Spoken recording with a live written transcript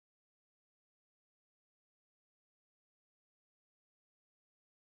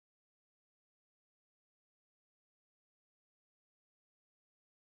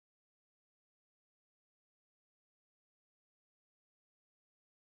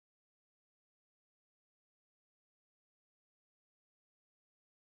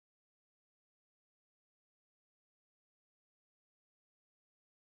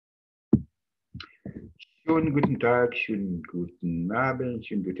Schönen guten Tag, schönen guten Abend,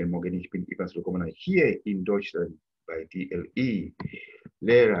 schönen guten Morgen. Ich bin Ivan Slocomana hier in Deutschland bei DLI,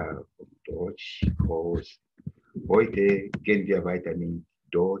 Lehrer von Deutschkurs. Heute gehen wir weiter mit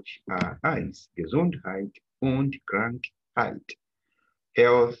Deutsch A1, Gesundheit und Krankheit,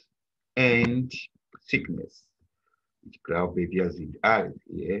 Health and Sickness. Ich glaube, wir sind alle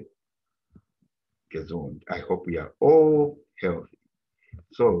hier gesund. I hope we are all healthy.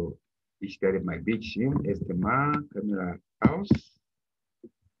 So, ich stelle mein Bildschirm erst einmal, Kamera aus.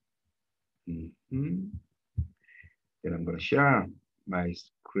 Then I'm going to share my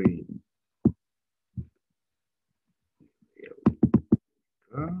screen. Here we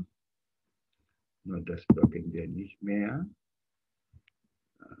go. No, das brauchen wir nicht mehr.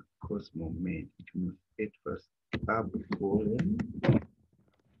 Kurz Moment, ich muss etwas abholen.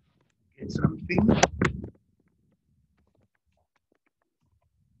 Get something.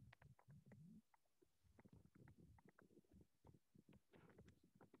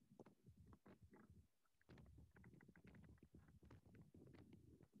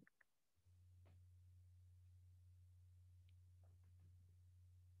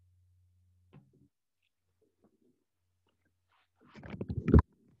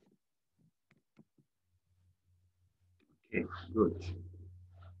 Okay, gut.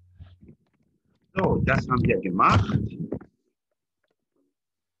 So, das haben wir gemacht.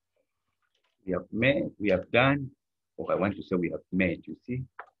 We have done, or I want to say we have made, you see,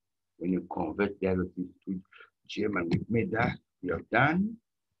 when you convert the other things to German, we've made that, we have done.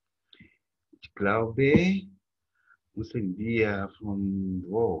 Ich glaube, müssen wir von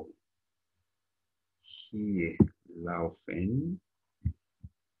wo hier laufen.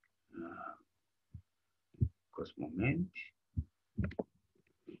 Kurz Moment.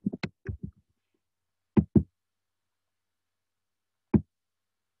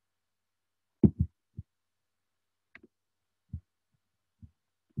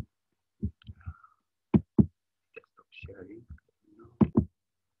 Desktop sharing.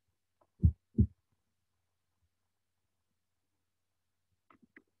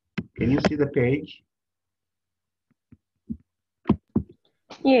 Can you see the page?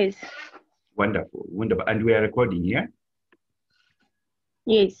 Yes. Wonderful, wunderbar. And we are recording here?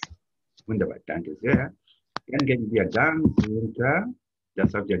 Yes. Wunderbar, danke sehr. Dann gehen wir ganz runter.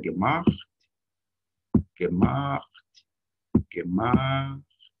 Das habt ihr gemacht. Gemacht.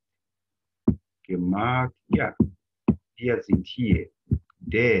 Ja, wir sind hier.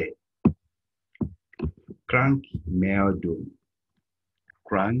 Der Krankmeldung.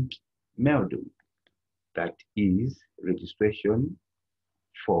 That is registration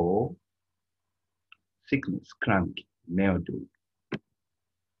for sickness. Krankmeldung.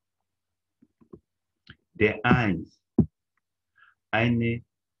 Der Eins. Eine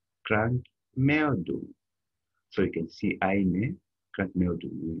Krankmeldung. So you can see eine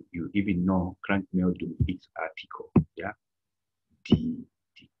Krankmeldung. You even know Krankmeldung is article. Yeah. Die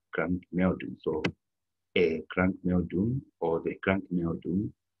Krankmeldung. So a Krankmeldung or the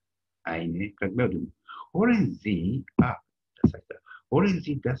Krankmeldung, eine Krankmeldung. Hören Sie, das heißt, hören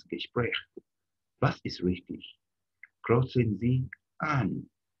Sie das Gespräch. Was ist richtig? Kreuzen Sie an.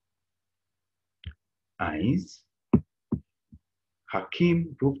 1.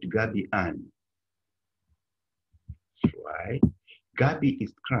 Hakim ruft Gabi an. 2. Gabi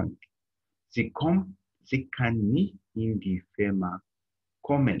ist krank. Sie kann nicht in die Firma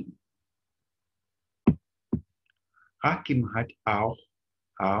kommen. Hakim hat auch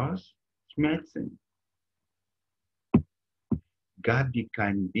Hausschmerzen. Gabi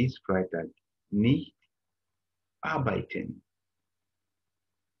kann bis Freitag nicht arbeiten.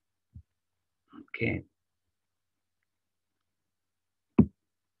 Okay.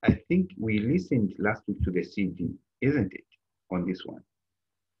 I think we listened last week to the CD, isn't it, on this one?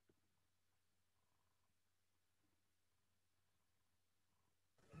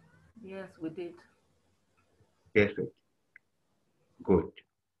 Yes, we did. Perfect. Good.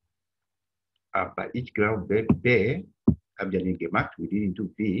 Aber ich glaube, B, haben wir nicht gemacht, we didn't do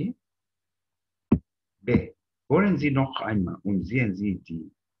B. B. Hören Sie noch einmal und sehen Sie die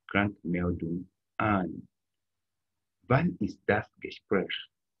Krankmeldung an. Wann ist das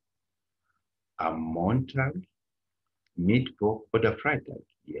Gespräch? Am Montag, Mittwoch oder Freitag?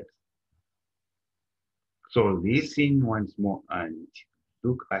 Yes. So listen once more and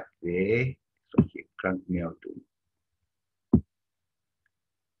look at the Krankmeldung.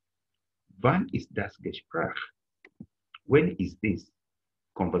 Wann ist das Gespräch? When is this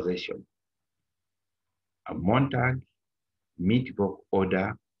conversation? Am Montag, Mittwoch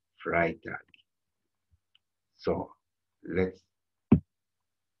oder Freitag? So let's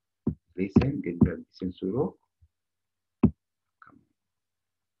Listen, listen zurück.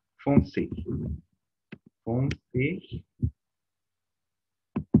 Von sich. Von sich.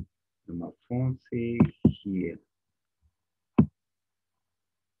 Nummer von sich hier.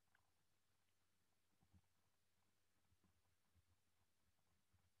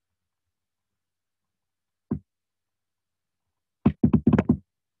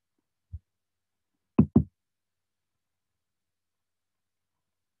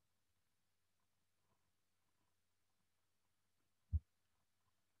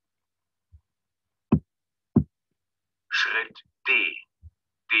 Schritt D.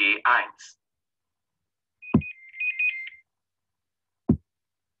 D1.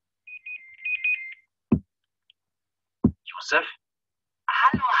 Josef?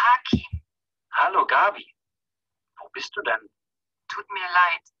 Hallo Haki, Hallo Gabi. Wo bist du denn? tut mir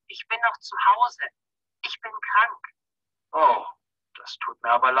leid, ich bin noch zu Hause. Ich bin krank. Oh, das tut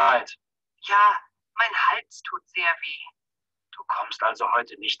mir aber leid. Ja, mein Hals tut sehr weh. Du kommst also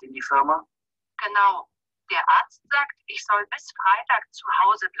heute nicht in die Firma? Genau. Der Arzt sagt, ich soll bis Freitag zu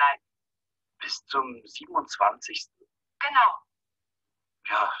Hause bleiben. Bis zum 27. Genau.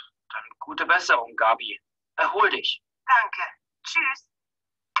 Ja, dann gute Besserung, Gabi. Erhol dich. Danke. Tschüss.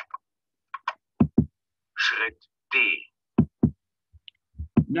 Schritt D.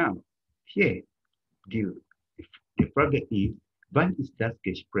 Now, here, the Frage ist, wann ist das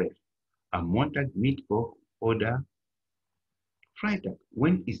Gespräch? Am Montag, Mittwoch oder Freitag?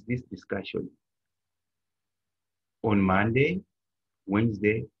 When is this discussion? On Monday,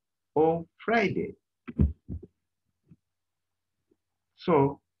 Wednesday, or Friday?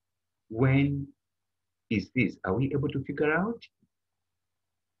 So, when is this? Are we able to figure out?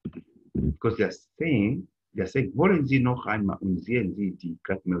 Because they're saying, wollen Sie noch einmal und sehen Sie die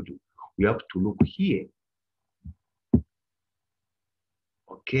Krankmeldung? We have to look here.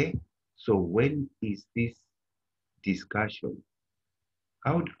 Okay, so when is this discussion?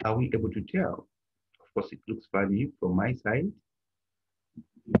 How are we able to tell? Of course, it looks funny from my side.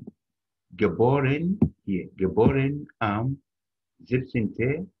 Geboren, here, geboren am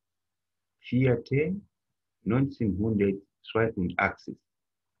 17.04.1982.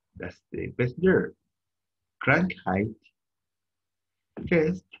 That's the best year. Krankheit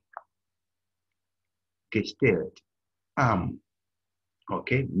festgestellt am.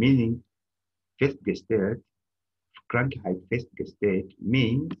 Okay, meaning festgestellt, Krankheit festgestellt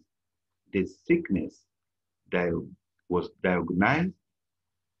means the sickness that was diagnosed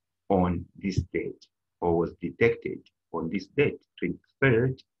on this date or was detected on this date,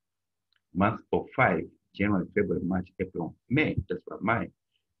 23rd month of 5, January, February, March, April, May. That's what mine.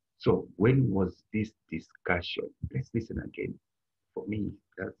 So when was this discussion? Let's listen again. For me,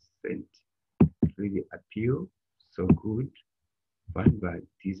 that sent really appeal, so good. Wann war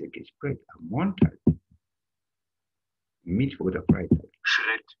diese Gespräch? Am Montag. Mittwoch oder Freitag.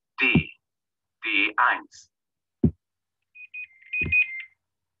 Schritt D. D1.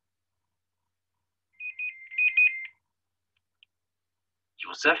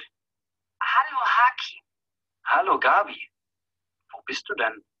 Josef? Hallo Haki, Hallo Gabi. Wo bist du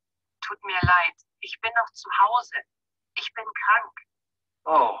denn? tut mir leid, ich bin noch zu Hause. Ich bin krank.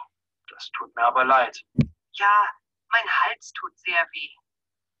 Oh, das tut mir aber leid. Ja, mein Hals tut sehr weh.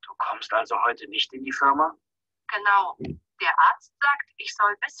 Du kommst also heute nicht in die Firma? Genau. Der Arzt sagt, ich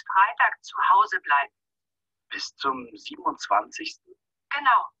soll bis Freitag zu Hause bleiben. Bis zum 27.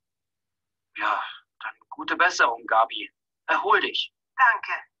 Genau. Ja, dann gute Besserung, Gabi. Erhol dich.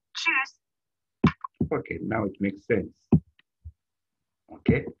 Danke. Tschüss. Okay, now it makes sense.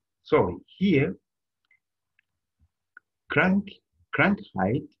 Okay, so here,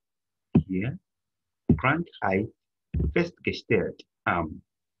 Krankheit, here, Krankheit festgestellt am,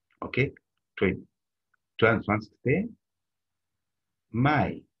 okay, 22.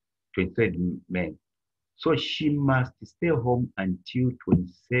 Mai, 23rd May. So she must stay home until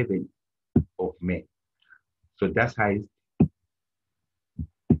 27th of May. So das heißt,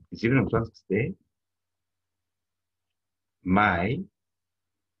 27. Mai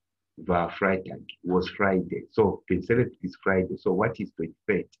war Freitag, was Friday. So 27th is Friday. So what is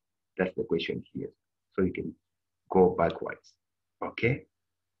 23rd? That's the question here. So you can go backwards. Okay?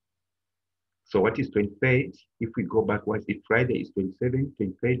 So what is 23rd? If we go backwards, if Friday is 27th,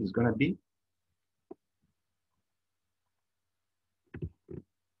 23rd is gonna be?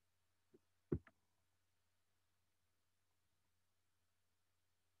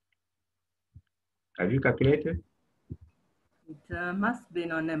 Have you calculated? It must be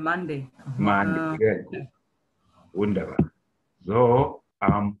on a Monday. Monday, yeah. Wunderbar. So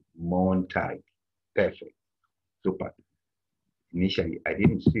am Montag. Perfect. Super. initially, I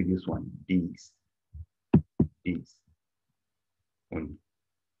didn't see this one, this. Und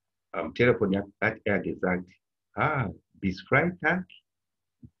am Telefon hat gesagt, bis Freitag,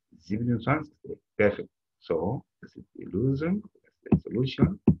 27. Perfect. So, das ist die Lösung, das ist die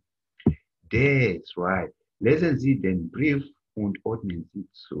Solution. That's right. Lesen Sie den Brief und ordnen Sie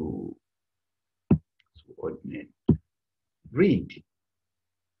zu ordnen. Read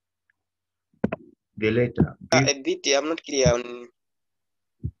the letter. A bit, I'm not clear on.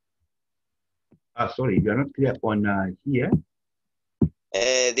 Sorry, you are not clear on here.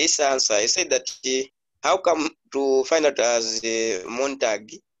 This answer. I said that how come to find out as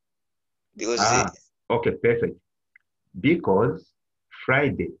Montag? Because okay, perfect. Because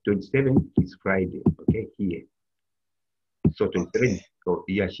Friday, 27th is Friday, okay, here. So 27th, okay. So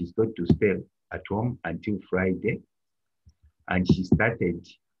yeah, she's going to stay at home until Friday. And she started,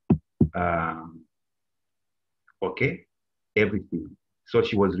 okay, everything. So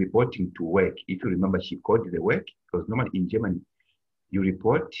she was reporting to work. If you remember, she called the work, because normally in Germany, you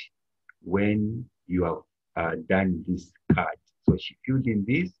report when you have done this card. So she filled in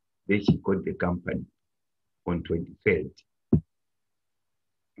this, then she called the company on 23rd.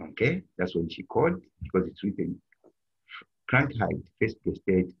 Okay, that's when she called, because it's written Krankheit, first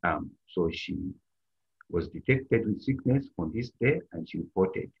stage arm. So she was detected with sickness on this day and she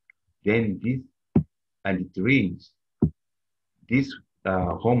reported. Then this, and it reads, this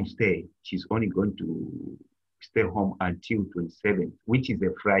homestay, she's only going to stay home until 27th, which is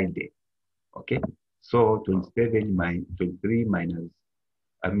a Friday. Okay, so 27 minus 23 minus,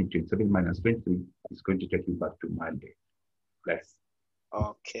 27 minus 23 is going to take you back to Monday. Plus.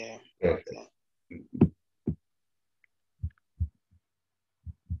 Okay. Perfect. Okay.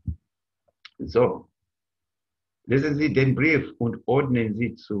 So, lesen Sie den Brief und ordnen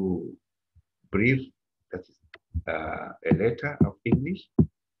Sie zu Brief, that is a letter of English.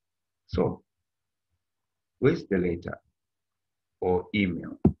 So, where's the letter or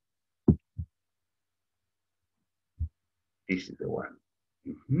email? This is the one.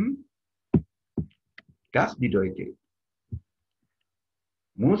 Das bedeutet,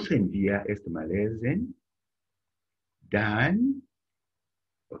 müssen wir erstmal lesen, dann,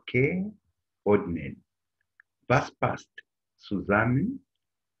 okay, ordnen. Was passt zusammen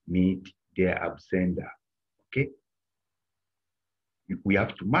mit der Absender? Okay? We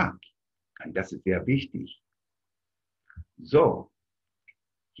have to mark, und das ist sehr wichtig. So,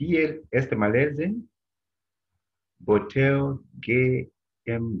 hier erstmal lesen, Hotel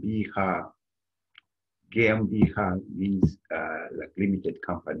GmbH. GmbH means like limited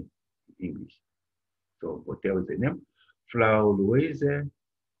company in English. So hotel is the name. Frau Louise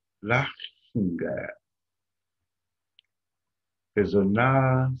Lachinger.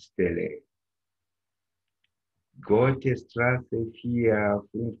 Personalstelle. Goethestraße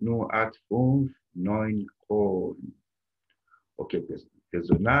 45085 Köln. Okay,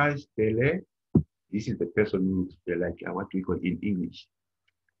 Personalstelle. This is the person who's like what we call in English.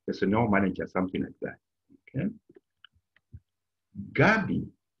 Personnel manager, something like that. Okay. Gabi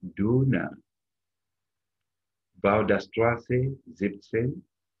Duna. Bauderstraße 17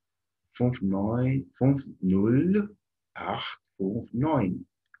 50859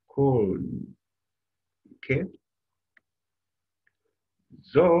 Köln. Okay.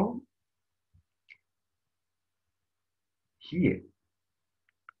 So here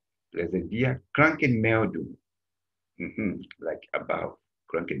lesen wir Krankenmeldung. Like above,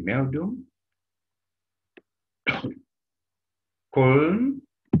 Krankenmeldung. Köln,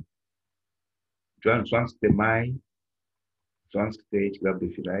 22. Mai, 20. Ich glaube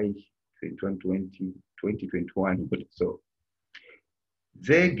vielleicht 2020, 2021 oder so.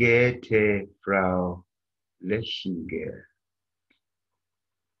 Sehr geehrte Frau Lechinger,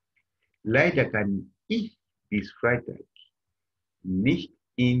 leider kann ich bis Freitag nicht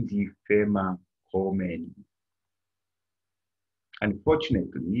in die Firma kommen.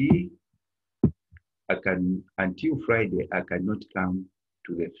 Unfortunately, until Friday, I cannot come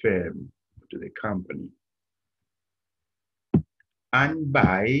to the firm, to the company.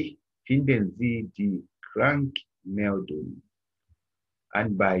 Anbei finden Sie die Krankmeldung.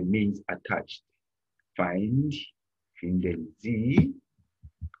 Anbei means attached. Find, finden Sie,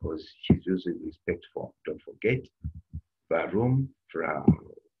 because she's using respect form. Don't forget, warum Frau.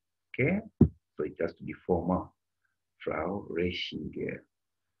 Okay? So it has to be formal. Frau Rechinger.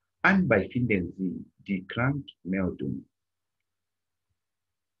 Anbei finden Sie die Krankmeldung.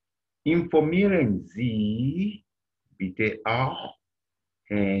 Informieren Sie bitte auch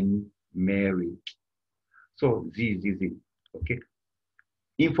Herrn Mary. So, Sie. Okay.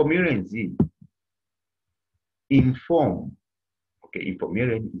 Informieren Sie. Inform Okay,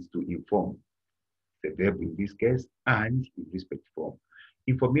 informieren is to inform. The verb in this case and in respect form.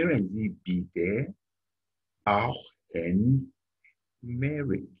 Informieren Sie bitte auch Herrn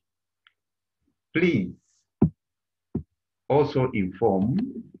Merrick. Please also inform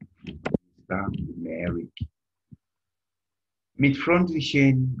Mr. Merrick. Mit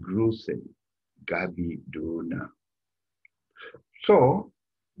freundlichen Grüßen, Gabi Donner. So,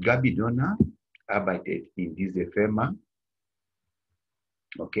 Gabi Donner arbeitet in dieser Firma.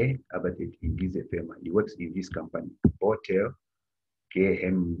 Okay, arbeitet in dieser Firma. He works in this company, Hotel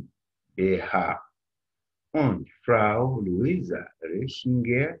GmbH. Und Frau Luisa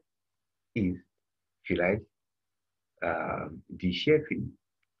Rechinger ist vielleicht die Chefin,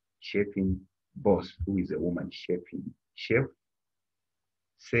 Boss, who is a woman, Chefin, Chef,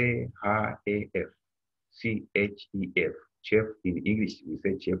 C-H-E-F, C-H-E-F, Chef in English, we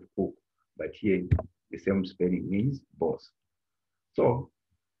say chef cook, but here the same spelling means boss. So,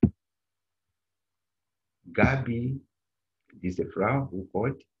 Gabi, diese Frau, who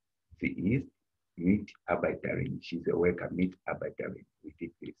called, sie ist Mitarbeiterin. She's a worker, Mitarbeiterin. We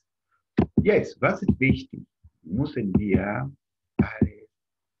did this. Yes, was ist wichtig? Müssen wir alles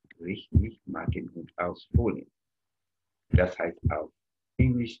richtig machen und ausfüllen. Das heißt auf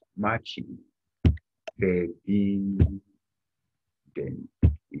Englisch matching. Verbinden.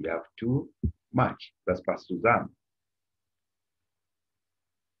 We have to match. Das passt zusammen.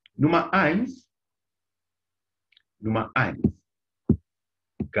 Nummer eins.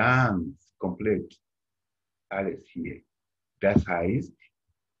 Ganz komplett alles hier. Das heißt,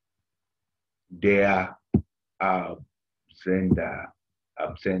 der Absender.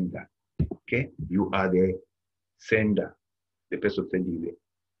 Okay, you are the sender, the person sending the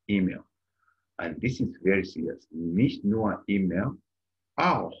email. And this is very serious. Nicht nur email,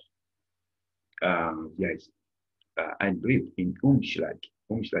 auch ein Brief in Umschlag.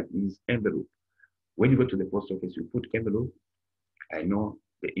 Umschlag means envelope. When you go to the post office, you put envelope. I know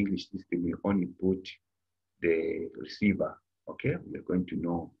the English system will only put the receiver. Okay, we are going to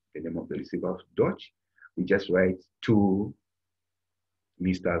know the name of the receiver of Dutch. We just write to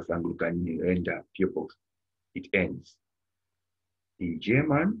Mr. Sanglukani Render PO Box. It ends. In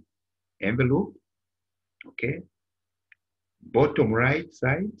German, envelope. Okay. Bottom right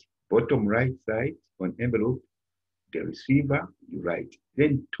side on envelope, the receiver, you write.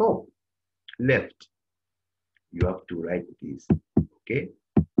 Then top left, you have to write this. Okay.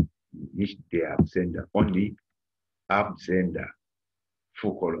 Nicht der Absender, only Absender,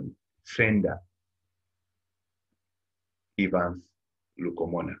 full column, sender, Evans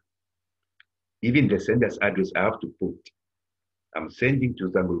Lukomona. Even the sender's address I have to put. I'm sending to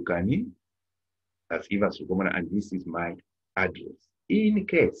Zangulkani as Evans Lukomona, and this is my address. In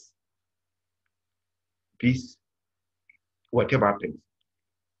case this, whatever happens,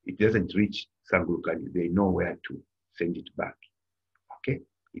 it doesn't reach Zangulkani, they know where to send it back. Okay,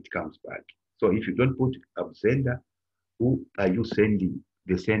 it comes back. So if you don't put Absender, who are you sending?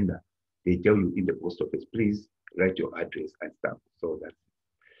 The sender, they tell you in the post office, please write your address and stuff. So that,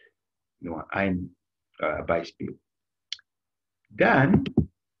 ein Beispiel. Dann,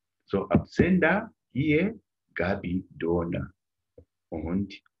 so Absender hier, Gabi Donner.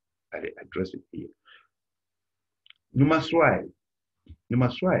 Und I address it here. Nummer zwei,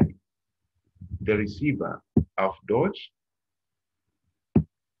 the receiver of Deutsch,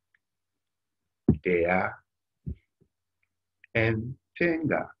 der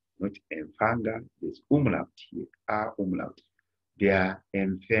Empfänger, not Empfänger, there's Umlaut here, A-Umlaut. Der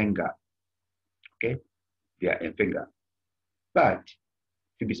Empfänger, okay? Der Empfänger. But,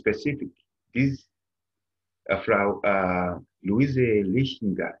 to be specific, this Frau Luise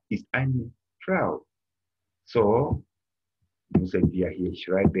Lichinger ist eine Frau. So, müssen wir hier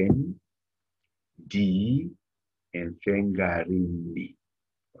schreiben, die Empfängerin.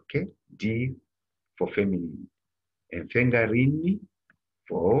 Okay? Die for feminine. Empfängerin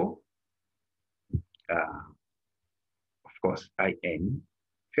for, of course, IN,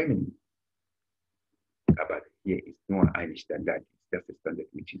 feminine. But here is nur ein Standard. It's just a standard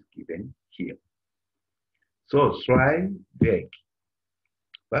which is given here. So, zwei weg.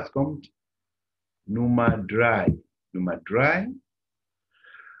 Was kommt? Nummer drei,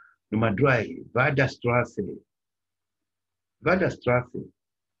 Waderstraße.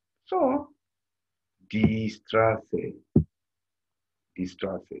 So, die Straße.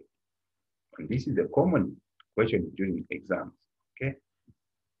 And this is a common question during exams. Okay?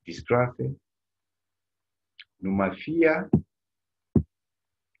 Die Straße. Nummer vier.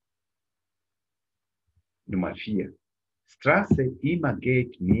 Straße immer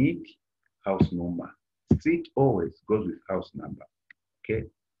geht mit Hausnummer. Street always goes with house number. okay,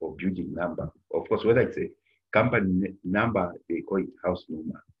 or building number. Of course, whether it's a company number, they call it house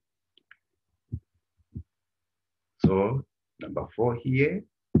number. So number 4 here,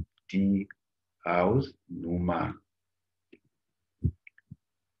 die Hausnummer.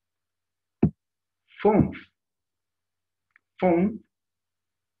 5.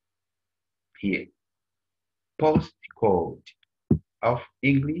 Here, postcode. Auf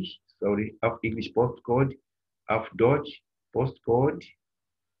English Postcode, auf Deutsch Postcode,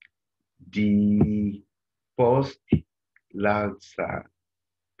 die Postleitzahl.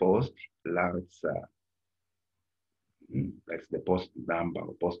 Postleitzahl. That's the post number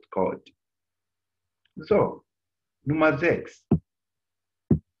or postcode. So, Nummer 6.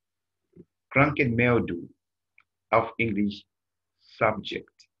 Krankmeldung. Auf English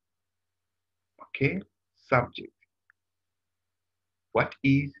subject. Okay, subject. What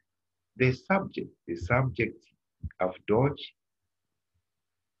is the subject? The subject of Deutsch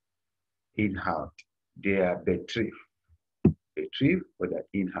Inhalt. Der Betrieb. Betrieb or the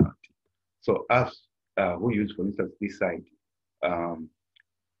Inhalt. So us who use, for instance, this site,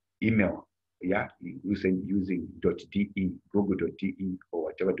 email, yeah, using .de, google.de or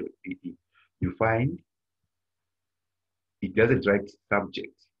whatever .de, you find it doesn't write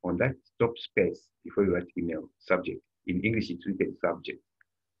subject. On that stop space before you write email, subject. In English, it's written subject.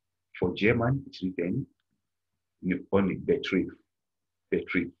 For German, it's written only Betrieb.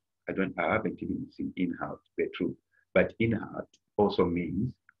 Betrieb. I haven't even seen Inhalt, Betrieb. But Inhalt also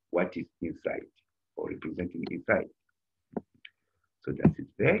means what is inside or representing inside. So that is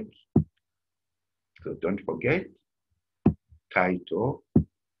vague. So don't forget, title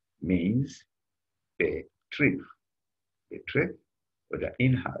means Betrieb. Betrieb or the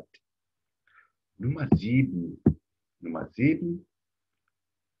Inhalt. Nummer 7,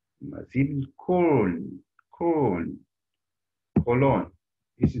 colon.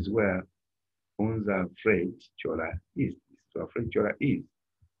 This is where unser Freischüler is. This is where Freischüler is.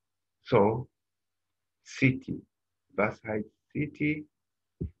 So, city. Was heißt city?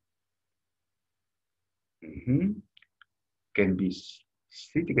 Can be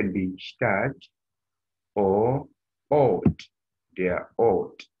city, can be Stadt or Ort. They are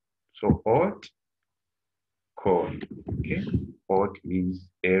Ort. So Ort, called. Okay. Ort means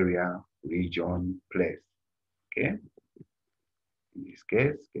area, region, place. Okay. In this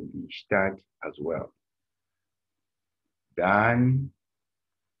case, can be Stadt as well. Dann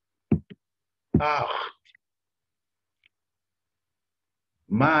 8.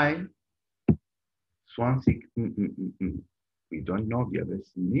 Mai 20. We don't know, wir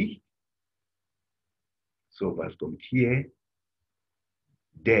wissen nicht. So, was kommt hier?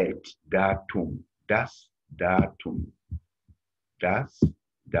 Date, Datum, das Datum, das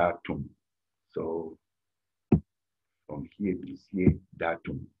Datum. So, from here bis hier,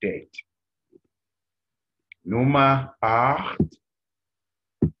 Datum, Date. Nummer 8.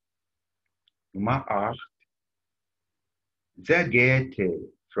 Sehr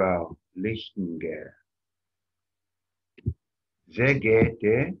geehrte Frau Lichtinger. Sehr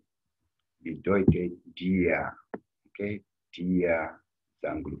geehrte bedeutet dir. Okay, dir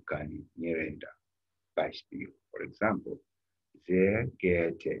Sanglukani Nirenda. Beispiel, for example, sehr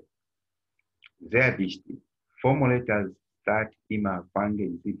geehrte. Sehr wichtig. Formal letters start immer,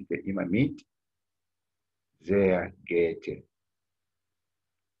 fangen Sie bitte immer mit sehr geehrte.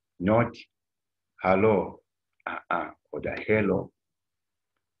 Not hallo, oder hello,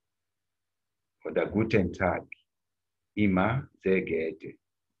 oder guten Tag. Immer sehr geehrte.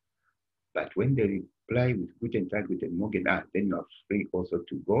 But when they reply with guten Tag, guten Morgen, then you are free also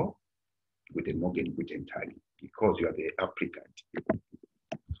to go guten Morgen, guten Tag, because you are the applicant.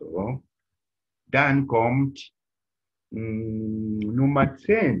 So, dann kommt Nummer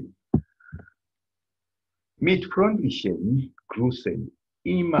 10. Mit freundlichen Grüßen.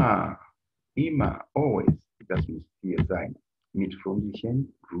 Immer, always. Das muss hier sein. Mit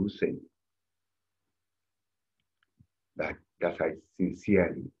freundlichen Grüßen. Das heißt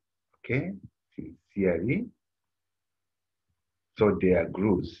sincerely. Okay? Sincerely. So their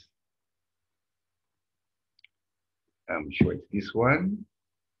Gruß. I'm sure it's this one.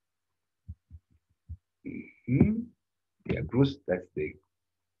 Their Gruß, that's the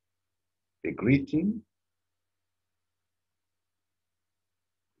greeting.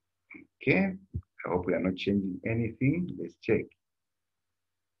 Okay, I hope we are not changing anything. Let's check.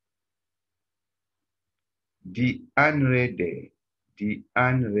 Die Anrede.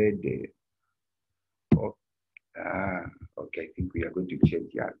 Oh, okay, I think we are going to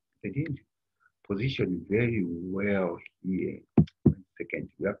change that. They didn't position very well here. 1 second,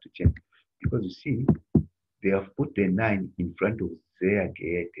 we have to change. Because you see, they have put the 9 in front of sehr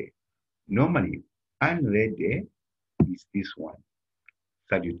geehrte. Normally, anrede is this one.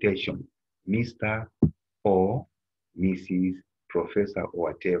 Salutation, Mr. or Mrs. Professor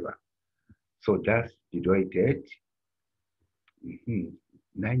or whatever. So that's bedeutet.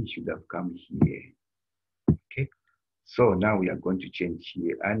 9 should have come here. Okay. So now we are going to change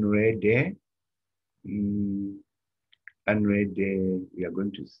here. Anrede. Anrede, we are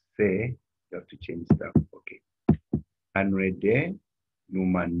going to say, we have to change stuff. Okay. Anrede,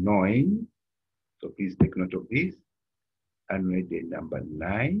 number 9. So please take note of this. Anrede number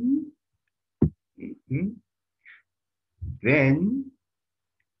 9. Then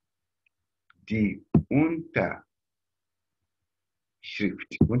the Unterschrift.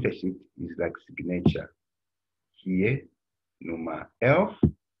 Unterschrift is like signature. Here, number 11.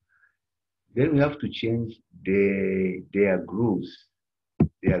 Then we have to change their grooves.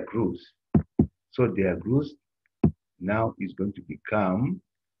 Their grooves. So their grooves now is going to become,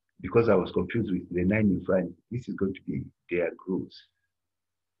 because I was confused with the 9 in front, this is going to be their grooves.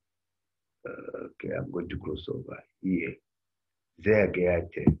 Okay, I'm going to cross over here. Sehr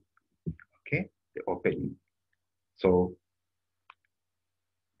geehrte. Okay, the opening. So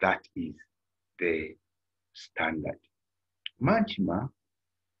that is the standard. Manchmal,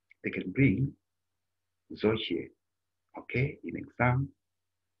 they can bring solche, okay, in exam.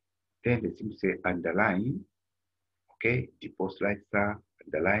 Then they seem to say underline, okay, die Postleitzahl,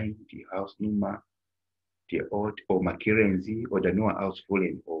 underline, die Hausnummer, die Ort, or markieren Sie, oder nur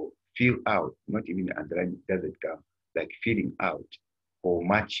ausfüllen, or fill out, not even underline, it doesn't come, like filling out, or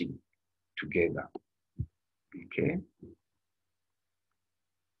matching together, okay?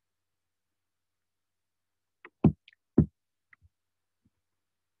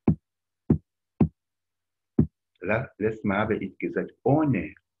 Letztes Mal habe ich gesagt,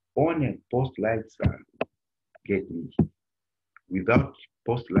 ohne Postleitzahl geht nicht. Without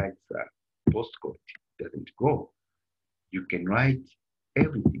Postleitzahl, postcode doesn't go. You can write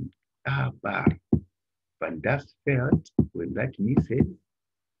everything, aber when das fehlt, when that misses,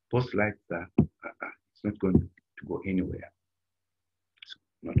 Postleitzahl, it's not going to go anywhere. It's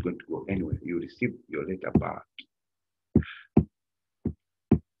not going to go anywhere. You receive your letter back.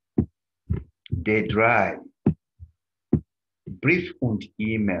 DLI. Brief und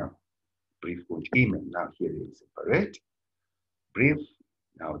email. Brief und email. Now here is separate. Brief.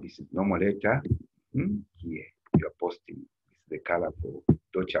 Now this is normal letter. Here you are posting. This is the color for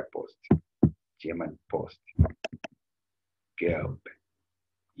Deutsche Post, German Post. Gelb.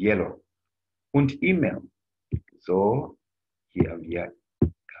 Yellow. Und email. So here we are.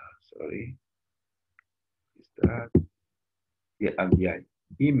 Sorry. Is that? Here we are.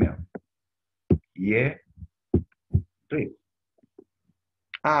 Email. Here. Brief.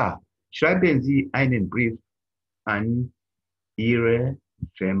 Schreiben Sie einen Brief an Ihre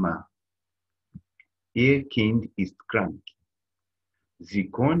Firma. Ihr Kind ist krank.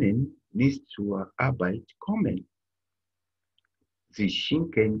 Sie können nicht zur Arbeit kommen. Sie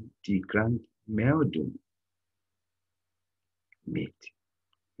schicken die Krankmeldung mit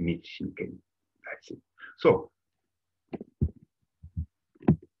schicken. That's it. So,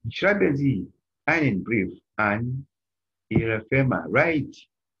 schreiben Sie einen Brief an Ihre Firma. Write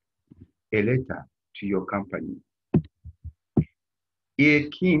a letter to your company. Ihr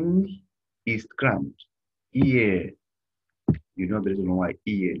Kind ist krank. Ihr, you know the reason why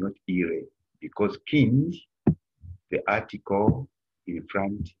ihr, not ihre, because Kind, the article in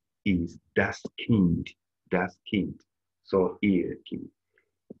front is das Kind, das Kind. So ihr Kind.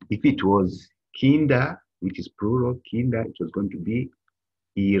 If it was Kinder, which is plural, Kinder, it was going to be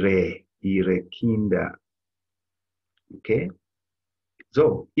ihre Kinder. Okay?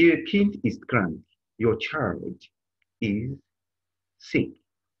 So, Ihr Kind ist krank. Your child is sick.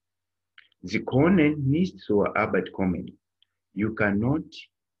 Sie können nicht zur Arbeit kommen. You cannot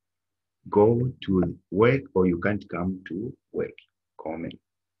go to work or you can't come to work. Kommen.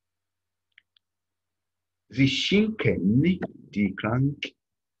 Sie schicken die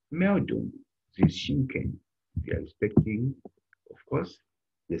Krankmeldung. Sie schicken. They are expecting, of course,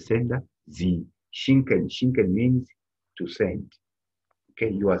 the sender. Sie schicken. Schicken means to send. Okay,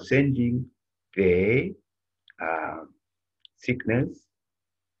 you are sending the sickness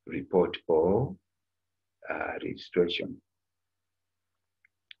report or registration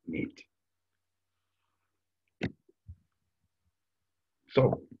need.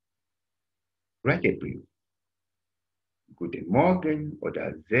 So, write a brief. Guten Morgen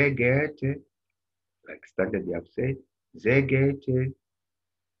oder sehr geehrte, like standard you have said, sehr geehrte,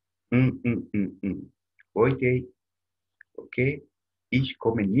 Heute, okay, ich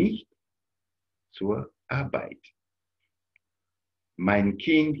komme nicht zur Arbeit. Mein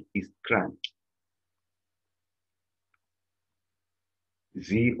Kind ist krank.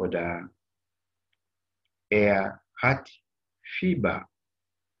 Sie oder er hat Fieber.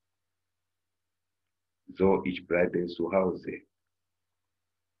 So, ich bleibe zu Hause.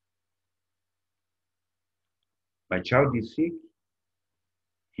 My child is sick.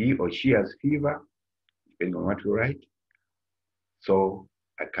 He or she has fever, depending on what you write. So,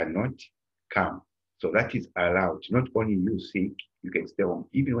 I cannot come. So that is allowed. Not only you sick, you can stay home.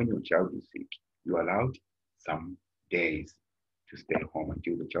 Even when your child is sick, you're allowed some days to stay home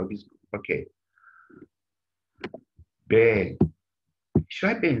until the child is okay. B.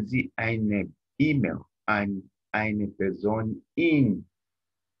 Schreiben Sie eine E-Mail an eine Person in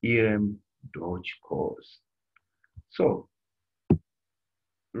Ihrem Deutschkurs. So,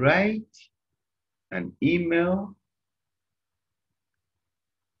 write an email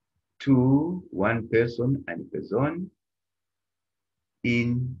to one person and person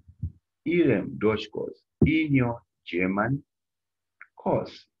in Ihrem Deutschkurs, in your German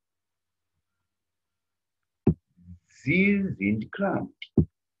course. Sie sind krank.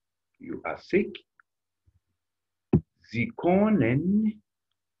 You are sick. Sie können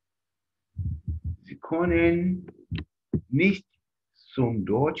nicht zum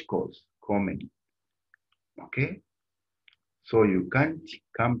Deutschkurs kommen. Okay? So you can't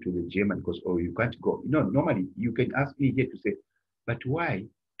come to the German course or you can't go. No, normally you can ask me here to say, but why?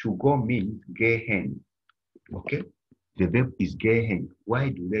 To go means gehen. Okay? The verb is gehen. Why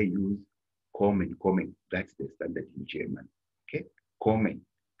do they use kommen? Kommen. That's the standard in German. Okay? Kommen.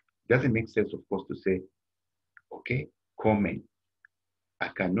 Doesn't make sense, of course, to say, okay, kommen. I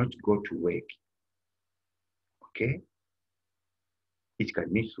cannot go to work. Okay? Ich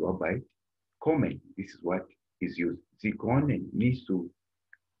kann nicht zur Arbeit kommen. This is what is used. Sie können nicht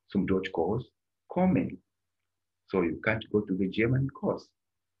zum Deutschkurs kommen. So you can't go to the German course.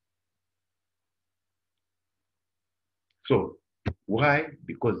 So why?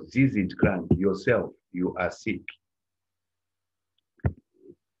 Because Sie sind krank. Yourself, you are sick.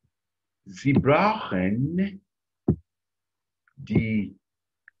 Sie brauchen die.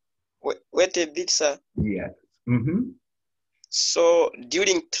 Wait a bit, sir. Yes. So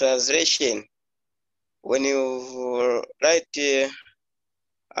during translation, when you write,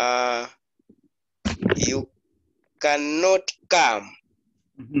 you cannot come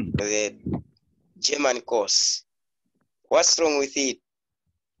to the German course. What's wrong with it?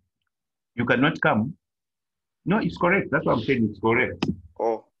 You cannot come. No, it's correct. That's what I'm saying. It's correct.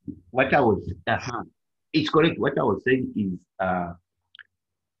 Oh. What I was, it's correct. What I was saying is,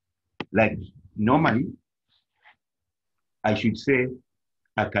 like normally, I should say,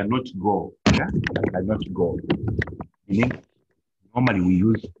 I cannot go. Yeah? I cannot go. Meaning, normally we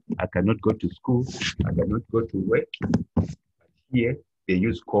use, I cannot go to school. I cannot go to work. But here, they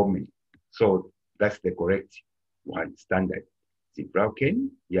use kommen. So that's the correct one, standard. Sie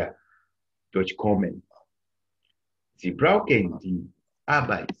brauchen, yeah, Deutsch kommen. Sie brauchen die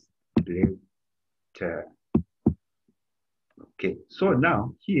Arbeitsblätter. Okay, so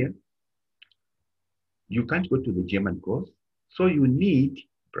now here, you can't go to the German course, so you need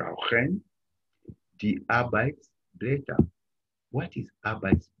brauchen die Arbeitsblätter. What is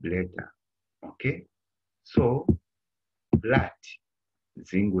Arbeitsblätter? Okay, so Blatt,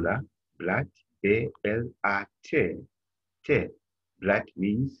 singular, Blatt, B-L-A-T. Blatt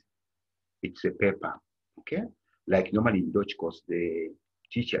means it's a paper. Okay, like normally in Dutch course, the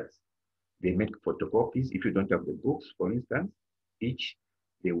teachers, they make photocopies. If you don't have the books, for instance,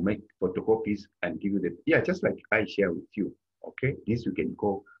 they will make photocopies and give you the, yeah, just like I share with you. Okay, this you can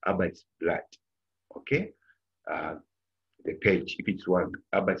call Arbeitsblatt. Okay, the page, if it's one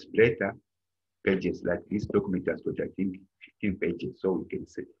Arbeitsblätter, pages like this document has got, I think, 15 pages. So you can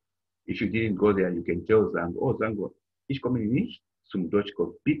say, if you didn't go there, you can tell Zango, oh Zango, ich komme nicht zum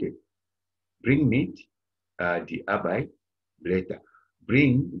Deutschkurs, bitte bring me the Arbeitsblätter.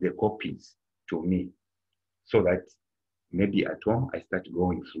 Bring the copies to me so that maybe at home I start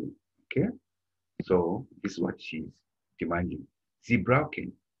going through. Okay, so this is what she's demanding. Sie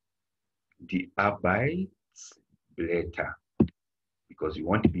brauchen die Arbeitsblätter because you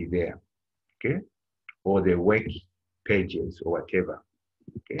want to be there. Okay, or the work pages or whatever.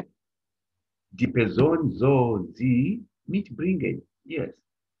 Okay, die Person soll sie mitbringen. Yes,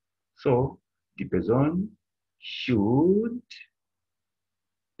 so the person should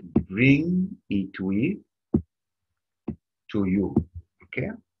bring it with to you.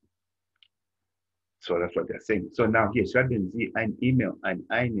 Okay, so that's what they're saying. So now here schreiben Sie ein E-Mail an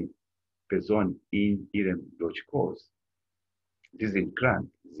eine Person in Ihrem Deutschkurs. Sie sind krank.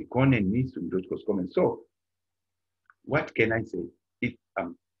 Sie können nicht zum Deutschkurs kommen. So, what can I say? If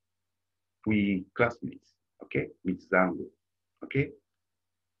we classmates, okay, with Zangu, okay?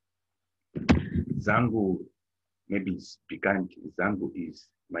 Zangu, maybe it's because Zangu is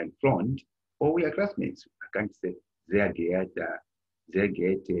my friend, or we are classmates. I can't say sehr geehrter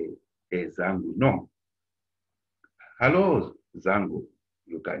Zangu. No. Hello, Zangu.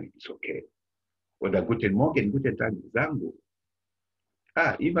 You can, it's okay. Oder guten Morgen, guten Tag, Zangu.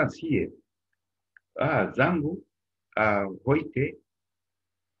 Evans hier. Zangu, heute,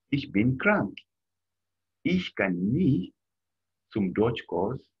 ich bin krank. Ich kann nicht zum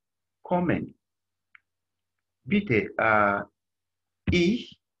Deutschkurs kommen. Bitte,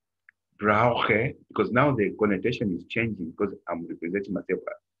 ich brauche, because now the connotation is changing because I'm representing myself.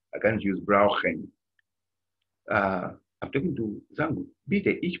 I can't use brauchen. I'm talking to Zangu.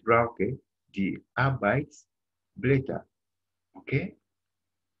 Bitte, ich brauche die Arbeitsblätter. Okay?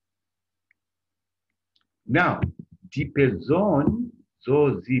 Now, die Person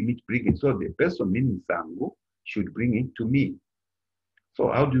soll sie mitbringen. So the person, meaning Zangu, should bring it to me. So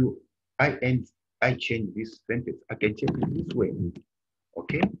how do I change this sentence? I can change it this way.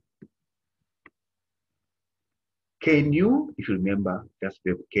 Okay? Can you, if you remember, that's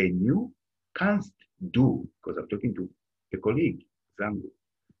the can you, canst do, because I'm talking to a colleague, Zangu.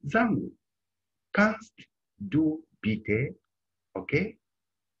 Zangu, kannst du bitte, okay,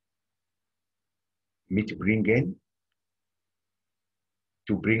 mitbringen,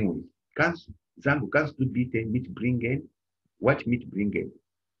 to bring with. Zangu, kannst du bitte mitbringen? What mitbringen?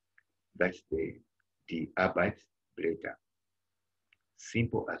 That's the Arbeitsblätter.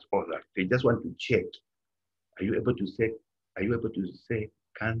 Simple as all that. They just want to check. Are you able to say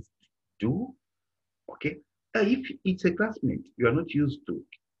kannst du? Okay. If it's a classmate, you are not used to.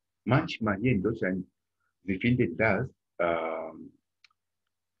 Manchmal hier in Deutschland, sie findet das,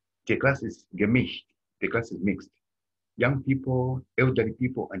 the class is gemischt, the class is mixed. Young people, elderly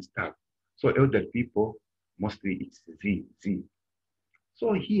people, and staff. So elderly people, mostly it's Z.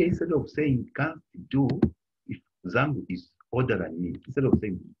 So here, instead of saying can't do, if Zangu is older than me, instead of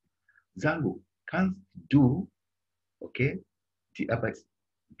saying Zangu can't do, okay, die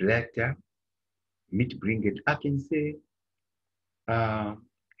Arbeitsblätter mitbringen, I can say,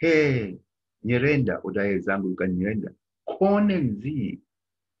 hey, Nyerenda, oder hey, Zangu, kann Nyerenda, können Sie,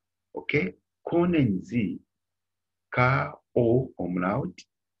 okay, können Sie, K-O umlaut,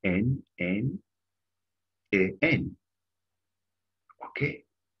 N-N-A-N. Okay.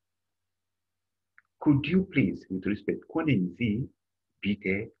 Could you please, with respect, können Sie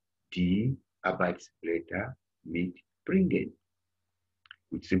bitte die Arbeitsblätter mitbringen?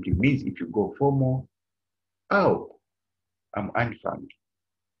 Which simply means if you go formal, oh, I'm unfound.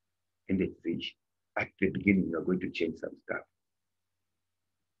 And at the beginning, you're going to change some stuff.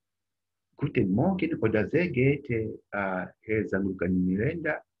 Guten Morgen oder sehr geehrte Herr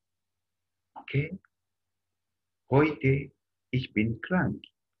Zangukanirenda. Okay. Heute, ich bin krank.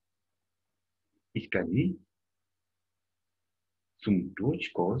 Ich kann nicht zum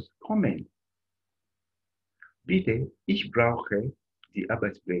Deutschkurs kommen. Bitte, ich brauche die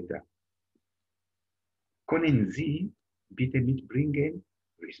Arbeitsblätter. Können Sie bitte mitbringen?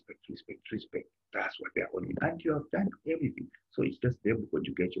 Respect. That's what they're on. And you have done everything. So it's just there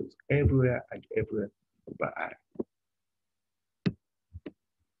conjugations everywhere and everywhere.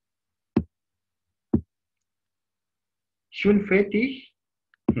 Schon fertig?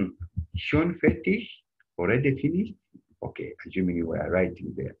 Schon fertig? Already finished? Okay, assuming you were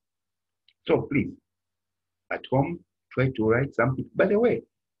writing there. So please, at home, try to write something. By the way,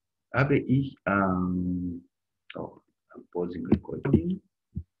 habe ich, I'm pausing recording.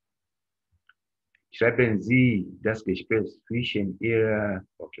 Schreiben Sie das Gespräch zwischen Ihrer,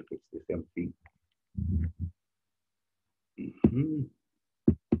 okay, it's the same thing.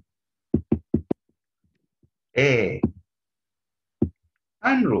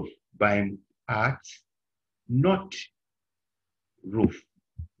 Anruf beim Arzt, not roof.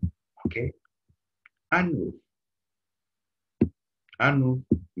 Okay? Anruf. Anruf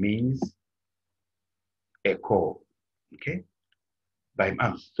means a call. Okay? Beim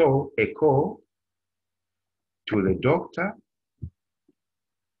Arzt. So a call to the doctor,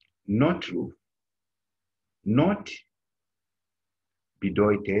 not roof. Not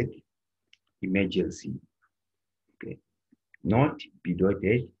bedeutet emergency. Okay? Not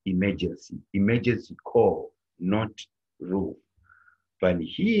bedeutet emergency. Emergency call, not roof. But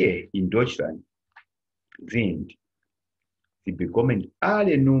here in Deutschland sind, sie bekommen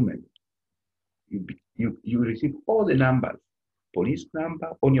alle Nummern. You receive all the numbers. Police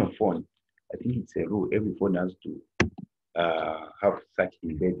number on your phone. I think it's a rule. Every phone has to have such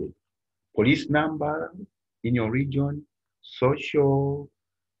embedded. Police number in your region, social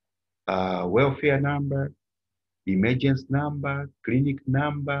welfare number, emergency number, clinic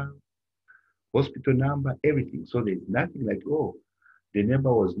number, hospital number, everything. So there's nothing like, oh, the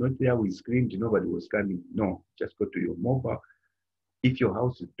neighbor was not there, we screamed, nobody was coming. No, just go to your mobile. If your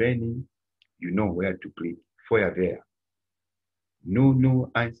house is burning, you know where to click. Fire there.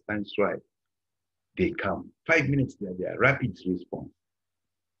 No, eins, right. They come. 5 minutes, they're there. Rapid response.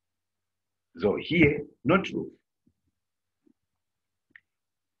 So hier, not roof.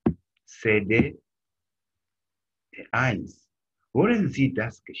 CD 1. Wollen Sie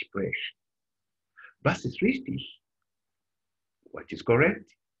das Gespräch? Was ist richtig? What is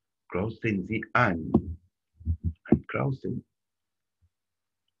correct? Kreuzen Sie an. Und kreuzen.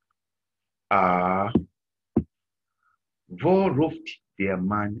 Wo ruft der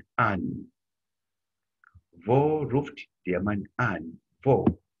Mann an? Wo ruft der Mann an? Wo?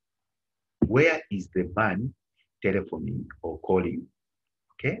 Where is the man telephoning or calling?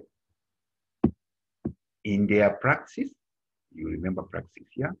 Okay? In their praxis, you remember praxis,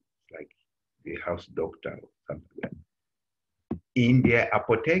 yeah? It's like the house doctor or something like that. In their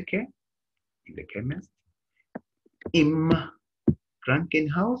Apotheke, in the chemist. Im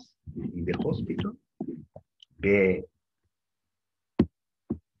Krankenhaus, in the hospital.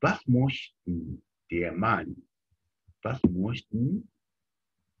 Was möchten der Mann? Was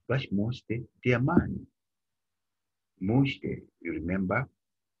möchte der Mann? Möchte, you remember,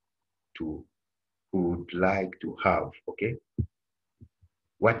 to, would like to have, okay?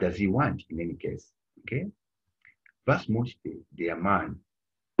 What does he want in any case, okay? Was möchte der Mann?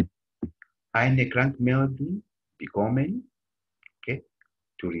 Eine Krankmeldung bekommen, okay?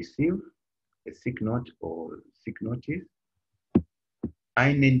 To receive a sick note or sick notice.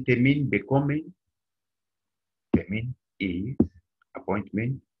 Einen Termin bekommen. Termin is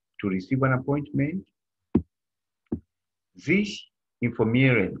appointment. To receive an appointment. Sich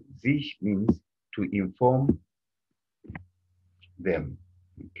informieren. Sich means to inform them.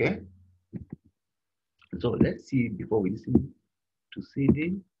 Okay? So let's see before we listen to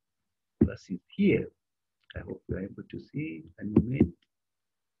CD. What is here? I hope you are able to see a moment.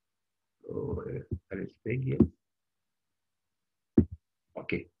 Oh, yes.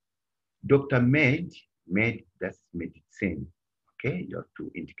 Okay. Dr. Med, that's medicine. Okay, you have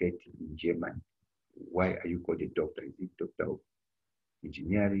to indicate in German. Why are you called a doctor? Is it doctor of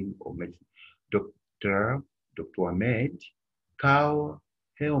engineering or medicine? Dr. Ahmed Karl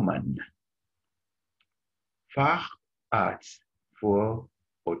Hellmann, Facharzt für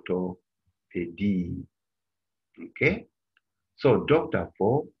Orthopädie. Okay, so doctor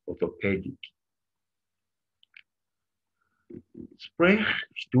for orthopedic.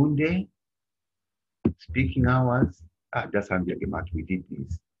 Sprechstunde, speaking hours. Das haben wir gemacht. We did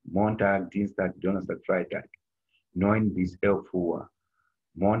this. Montag, Dienstag, Donnerstag, Freitag. 9 bis 11 Uhr.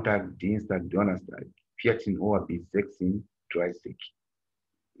 Montag, Dienstag, Donnerstag. 14 Uhr bis 16:30.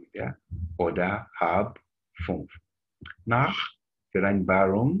 Ja? Oder halb 5. Nach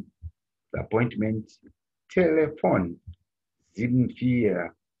Vereinbarung, Appointment, Telefon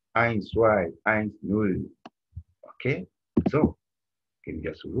 741210. Okay? So, can you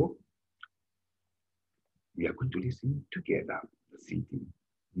just we are going to listen together. The CD.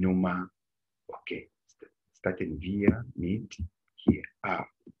 Nummer. Okay. Starting via mit here.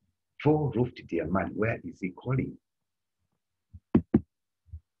 Wo ruft der Mann? Where is he calling?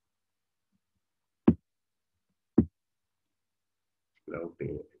 Well, I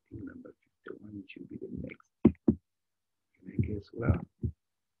think number 51 should be the next. Can I guess well?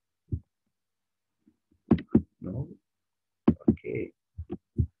 No? Okay.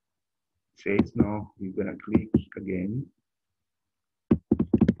 Says no, we're gonna click again.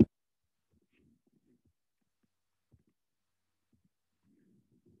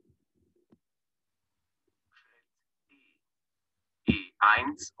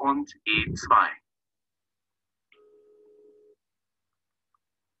 E1 und E2.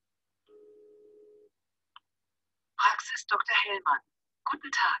 Praxis Dr. Hellmann.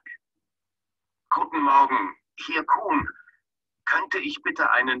 Guten Tag. Guten Morgen, hier Kuhn. Könnte ich bitte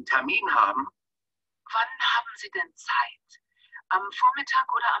einen Termin haben? Wann haben Sie denn Zeit? Am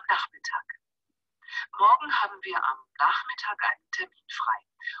Vormittag oder am Nachmittag? Morgen haben wir am Nachmittag einen Termin frei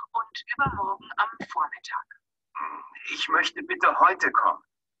und übermorgen am Vormittag. Ich möchte bitte heute kommen.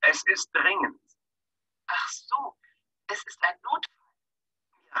 Es ist dringend. Ach so, es ist ein Notfall.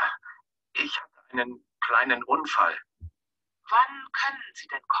 Ja, ich hatte einen kleinen Unfall. Wann können Sie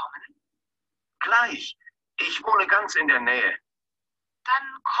denn kommen? Gleich. Ich wohne ganz in der Nähe.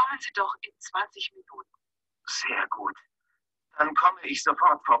 Dann kommen Sie doch in 20 Minuten. Sehr gut. Dann komme ich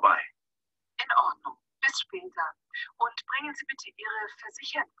sofort vorbei. In Ordnung. Bis später. Und bringen Sie bitte Ihre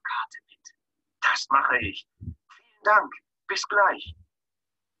Versichertenkarte mit. Das mache ich. Vielen Dank. Bis gleich.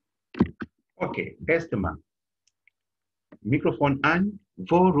 Okay, erste Mal. Mikrofon an.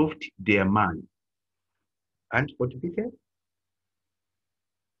 Wo ruft der Mann? Antwort bitte.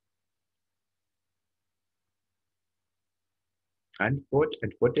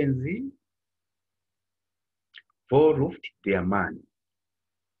 Antworten Sie. Wo ruft der Mann?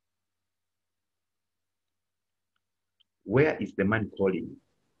 Where is the man calling?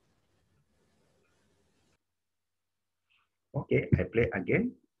 Okay, I play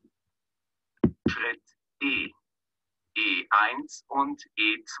again. Schritt E. E1 und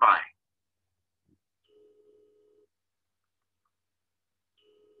E2.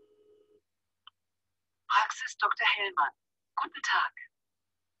 Praxis Dr. Hellmann. Guten Tag.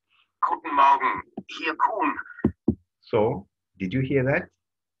 Guten Morgen. Hier Kuhn. So, did you hear that?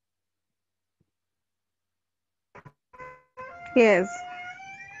 Yes.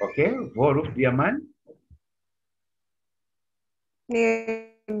 Okay, wo ruft der Mann?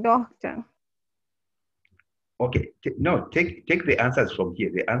 The doctor. Okay, no, take the answers from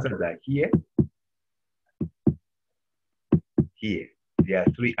here. The answers are here. Here. There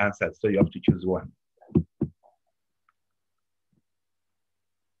are 3 answers, so you have to choose one.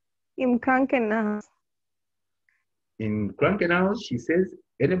 Im Krankenhaus. In Krankenhaus, she says,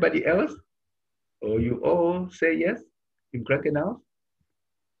 anybody else? Or you all say yes? In Krankenhaus?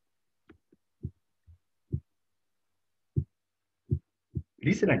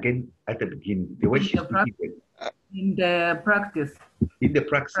 Listen again at the beginning. The way she's speaking. In the practice. In the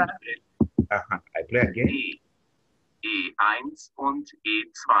praxis. I play again. E. E1 und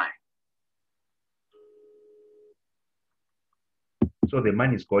E2. So the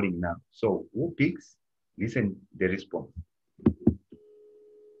man is calling now. So who picks? Listen the response.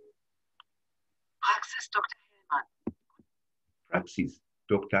 Praxis Dr. Hellmann. Praxis,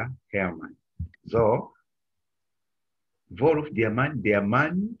 Dr. Hermann. So, wo ruft der Mann? Der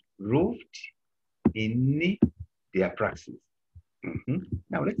Mann ruft in their praxis.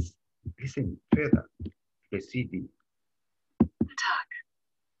 Now let's listen further. Proceeding. Guten Tag.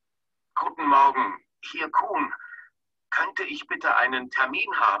 Guten Morgen. Hier Kuhn. Könnte ich bitte einen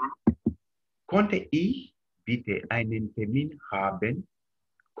Termin haben? Konnte ich bitte einen Termin haben?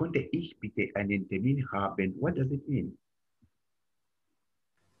 Konnte ich bitte einen Termin haben? What does it mean?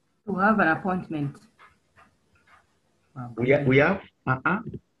 To have an appointment. We have,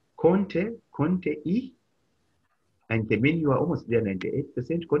 konnte ich, ein Termin, you are almost there,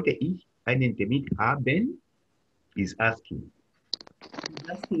 98%. Konnte ich einen Termin haben? Is asking.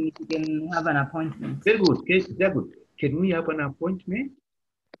 Asking if you can have an appointment. Very good, okay, very good. Can we have an appointment?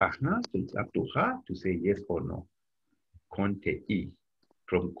 So it's up to her to say yes or no. Konnte ich,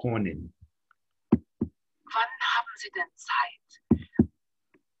 from können. Wann haben Sie denn Zeit?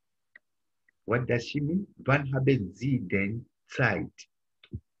 What does she mean? Wann haben Sie denn Zeit?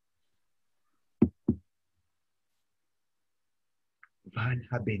 Wann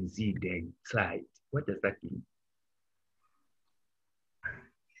haben Sie denn Zeit? What does that mean?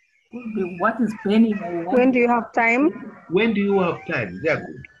 What is penny? When do you have time? When do you have time? Very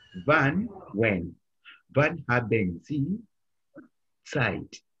good. Wann, when. Wann haben Sie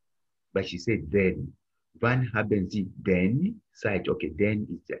Zeit? But she said then. Wann haben Sie denn Zeit? Okay, then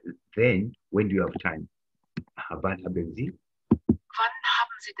is then. When do you have time? Wann haben Sie? Wann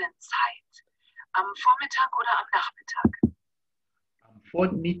haben Sie denn Zeit? Am Vormittag oder am Nachmittag? Am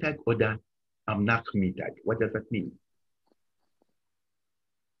Vormittag oder am Nachmittag. What does that mean?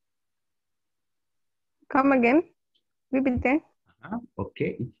 Come again. Repeat.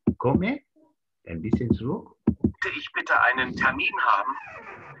 Okay, ich komme. And this is Rook. Könnte ich bitte einen Termin haben?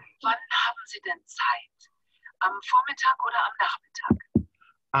 Wann haben Sie denn Zeit? Am Vormittag oder am Nachmittag?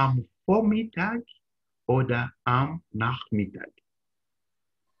 Am Vormittag oder am Nachmittag.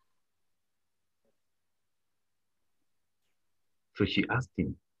 So she asked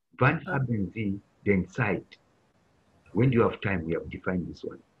him, wann haben Sie denn Zeit? When do you have time? We have defined this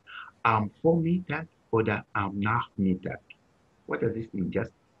one. Am Vormittag oder am Nachmittag. What does this mean?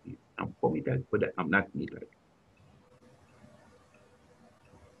 Just am Vormittag oder am Nachmittag.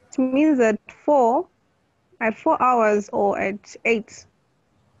 It means at 4 hours or at 8.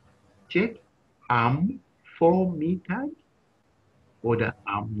 Check. Am Vormittag oder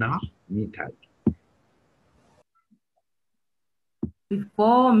am Nachmittag.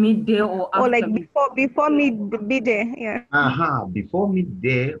 Before midday or after? Or like before midday, yeah. Before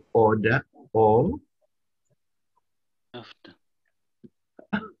midday or After.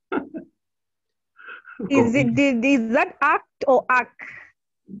 Is that act or ak.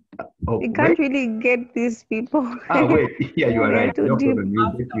 Oh, You can't wait. really get these people. Wait. Yeah, you are They're right. too No deep. problem.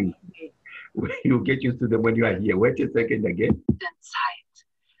 You get used. You get used to them when you are here. Wait a second again. Denn Zeit?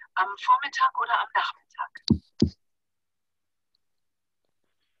 Am Vormittag oder am Nachmittag?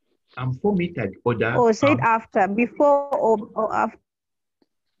 Am Vormittag oder Or say it after, before or after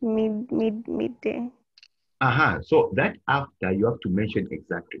midday. So that after you have to mention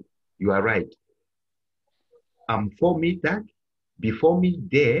exactly. You are right. Am Vormittag, before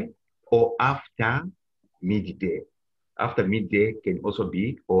midday, or after midday. After midday can also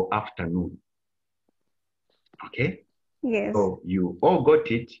be or afternoon. Okay? Yes. So you all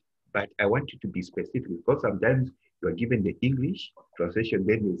got it, but I want you to be specific because sometimes you are given the English translation,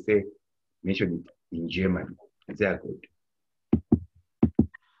 then you say, mention it in German. Is that good? Haben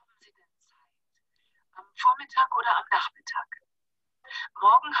Sie denn Zeit? Am Vormittag oder am Nachmittag?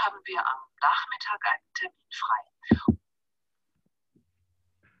 Morgen haben wir am Nachmittag einen Termin frei.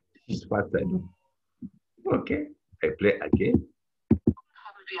 This is faster, no? Okay, I play again. Morgen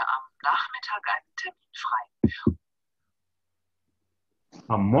haben wir am Nachmittag einen Termin frei.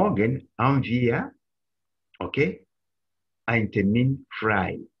 Am Morgen haben wir, okay, einen Termin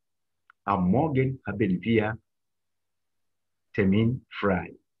frei. Am Morgen haben wir Termin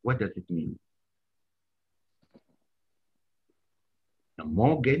frei. What does it mean? Am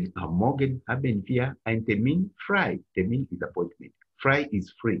Morgen haben wir einen Termin frei. Termin is appointment. Frei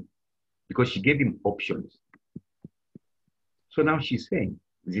is free because she gave him options. So now she's saying,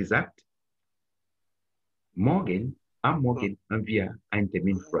 sie sagt, am Morgen haben wir einen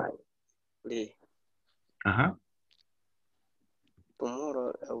Termin frei. Free.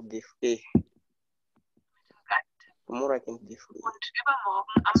 Tomorrow I'll be free. Tomorrow I can be free. Und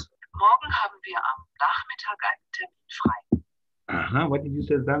übermorgen, morgen haben wir am Nachmittag einen Termin frei. What did you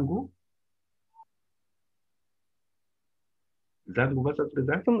say, Zango? Zango, was hast du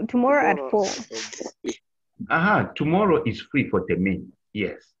gesagt? Tomorrow at 4. Tomorrow is free for Termin.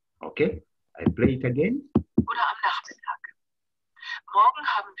 Yes. Okay. I play it again. Oder am Nachmittag. Morgen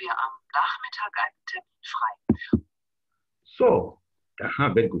haben wir am Nachmittag einen Termin frei. So,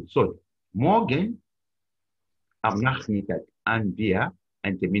 very good. So, morgen am Nachmittag haben wir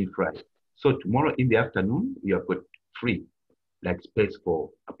einen Termin frei. So, tomorrow in the afternoon, we have got free, like space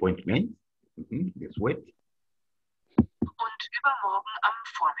for appointment. Let's wait. Und übermorgen am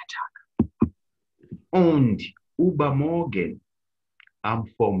Vormittag. Und übermorgen am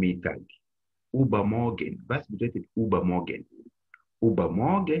Vormittag. Übermorgen. Was bedeutet übermorgen?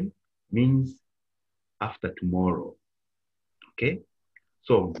 Übermorgen means after tomorrow. Okay?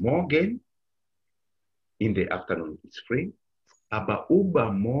 So morgen in the afternoon is free. Aber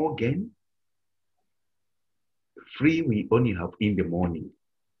übermorgen free we only have in the morning.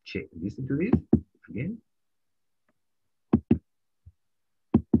 Check. Listen to this again.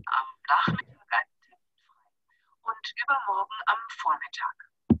 Am Nachmittag einen Termin frei. Und übermorgen am Vormittag.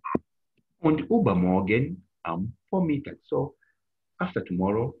 Und übermorgen am Vormittag. So after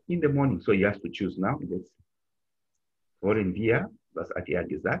tomorrow in the morning. So you have to choose now. Let's wollen wir, was hat er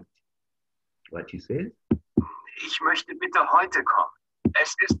gesagt? What he says? Ich möchte bitte heute kommen.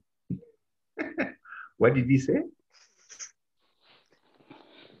 Es ist... What did he say?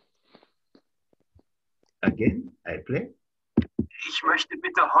 Again, I play. Ich möchte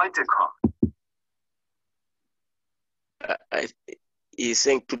bitte heute kommen. He's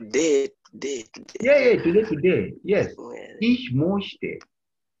saying today. Yeah, today. Yes. Ich möchte.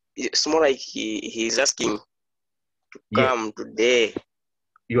 It's more like he's asking to come today.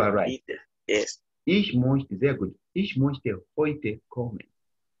 You are right. Yes. Ich möchte, sehr gut. Ich möchte heute kommen.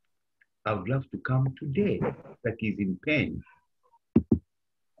 I would love to come today. That is in pain.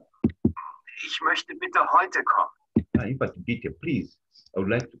 Ich möchte bitte heute kommen. In fact, bitte, please. I would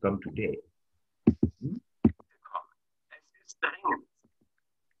like to come today. Es ist dringend.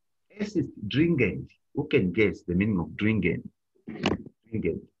 Es ist dringend. Who can guess the meaning of dringend?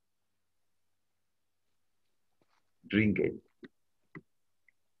 Dringend.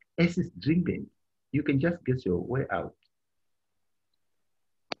 Es ist dringend. You can just guess your way out.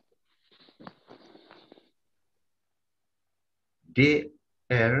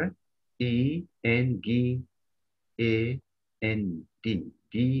 DLINGEND. DRINGEND.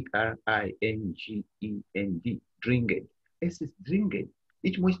 Dringend. Es ist dringend.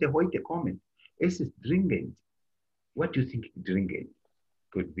 Ich möchte heute kommen. Es ist dringend. What do you think dringend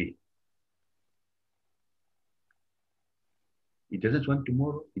could be? He doesn't want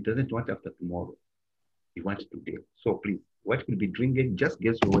tomorrow. He doesn't want after tomorrow. He wants today. So please, what will be dringend? Just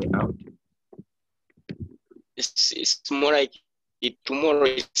guess your way out. It's more like tomorrow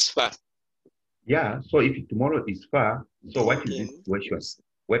is fast. Yeah, so if tomorrow is far, so what is this situation?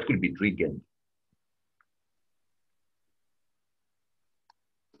 What could be dringend?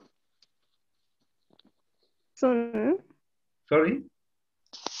 Soon. Sorry?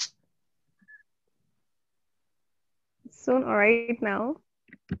 Soon or right now.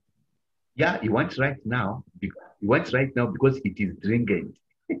 Yeah, he wants right now. He wants right now because it is dringend.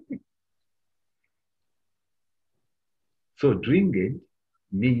 So dringend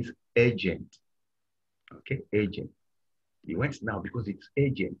means urgent. Okay, urgent. He wants now because it's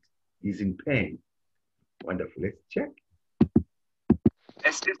urgent. He's in pain. Wonderful. Let's check.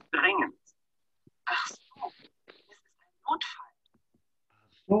 Es ist dringend. Ach so, es ist ein Notfall.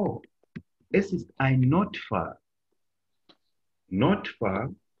 So, es ist ein Notfall.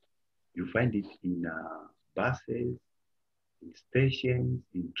 Notfall, you find it in buses, in stations,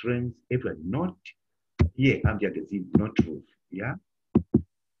 in trains, everywhere. Not here, I'm just saying, not roof. Yeah?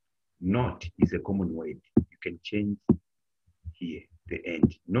 Not is a common word. You can change here, the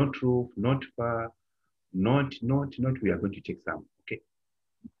end. Not roof, not far, not. We are going to check some. Okay.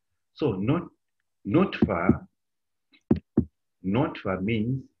 So not far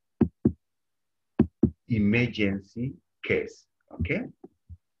means emergency case. Okay.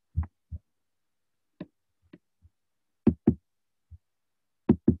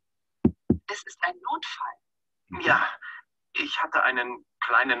 Es ist ein Notfall. Ja, ich hatte einen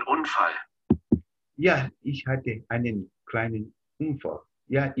kleinen Unfall. Ja, ich hatte einen kleinen Unfall.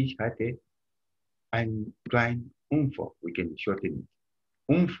 Ja, ich hatte einen kleinen Unfall. We can shorten it.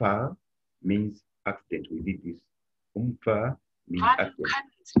 Unfall means accident. We did this. Unfall means Wann accident.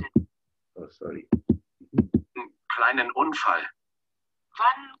 können Sie denn? Oh, sorry. Einen kleinen Unfall.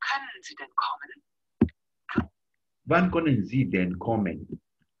 Wann können Sie denn kommen? Wann können Sie denn kommen?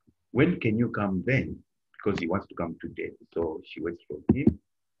 When can you come then? Because he wants to come today. So she waits for him.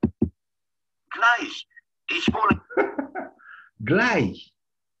 Gleich. Ich wohne. Gleich.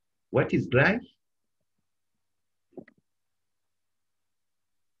 What is gleich?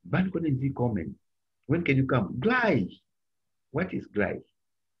 Wann können Sie kommen? When can you come? Gleich. What is gleich?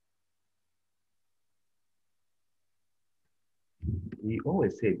 We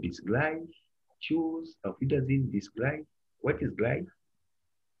always say bis gleich, choose, auf Wiedersehen, bis gleich. What is gleich?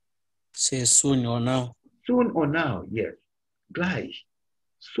 Say soon or now. Soon or now, yes. Gleich,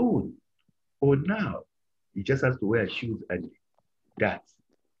 soon or now. He just has to wear shoes and that.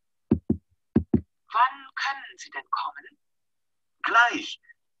 Wann können Sie denn kommen? Gleich.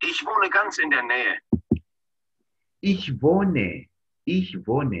 Ich wohne ganz in der Nähe. Ich wohne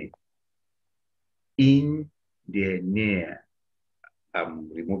in der Nähe.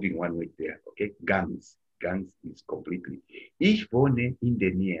 I'm removing one word there, okay? Ganz is completely. Ich wohne in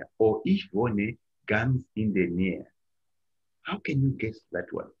der Nähe or ich wohne ganz in der Nähe. How can you guess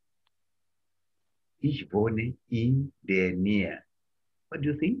that one? Ich wohne in der Nähe. What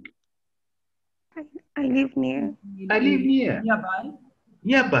do you think? I live near. I live near. Nearby.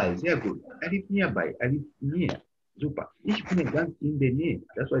 Nearby, sehr gut. I live nearby. I live near. Super. Ich wohne ganz in der Nähe.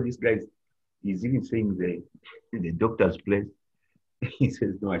 That's why this guy is even saying the doctor's place. He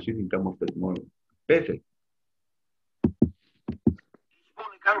says, no, I shouldn't come after tomorrow. Perfect. Ich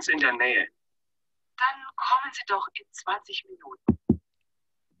wohne ganz in der Nähe. Dann kommen Sie doch in 20 Minuten.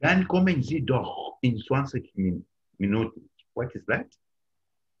 Dann kommen Sie doch in 20 Minuten. What is that?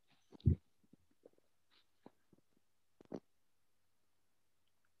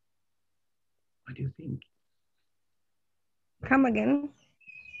 What do you think? Come again.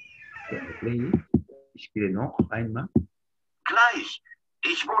 Ich spiele noch einmal. Gleich.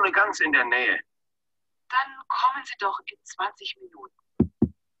 Ich wohne ganz in der Nähe. Dann kommen Sie doch in 20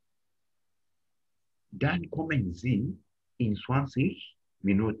 Minuten. Dann kommen Sie in 20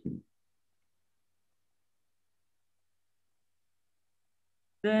 Minuten.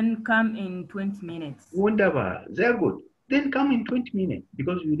 Then come in 20 minutes. Wunderbar, sehr gut. Then come in 20 minutes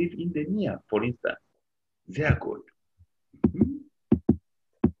because you live in the near, for instance. Sehr gut. Dann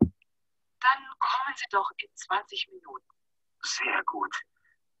kommen Sie doch in 20 Minuten. Sehr gut.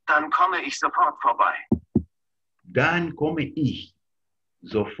 Dann komme ich sofort vorbei. Dann komme ich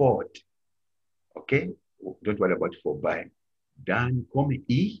sofort. Okay? Don't worry about vorbei. Dann komme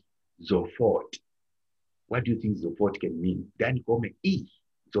ich sofort. What do you think sofort can mean? Dann komme ich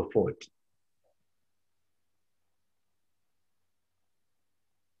sofort.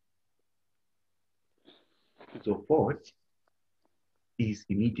 Sofort is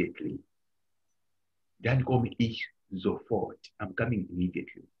immediately. Dann komme ich sofort. I'm coming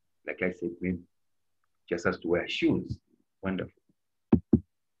immediately. Like I said, when just has to wear shoes. Wonderful.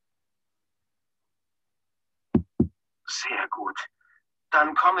 Sehr gut.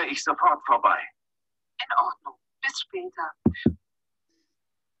 Dann komme ich sofort vorbei. In Ordnung. Bis später.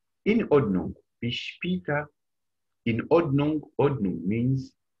 In Ordnung. Bis später. In Ordnung. Ordnung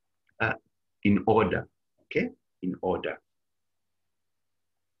means in order. Okay? In order.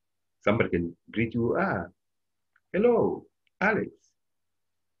 Somebody can greet you. Hello, Alex.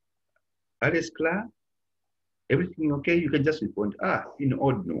 Alex klar? Everything okay? You can just respond, in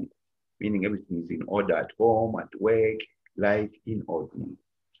Ordnung. Meaning everything is in order at home, at work, life, in Ordnung.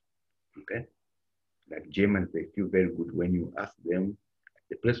 Okay? Like Germans, they feel very good when you ask them at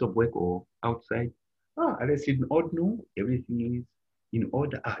the place of work or outside, alles in Ordnung, everything is in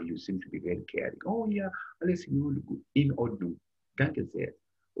order. You seem to be very caring. Oh yeah, alles in Ordnung. Danke sehr.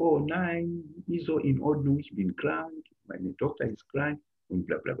 Oh nein, nicht so in Ordnung, ich bin krank, meine Tochter ist krank und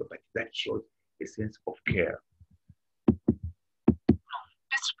bla bla bla. But that shows a sense of care.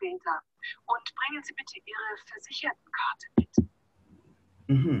 Bis später. Und bringen Sie bitte Ihre Versichertenkarte mit.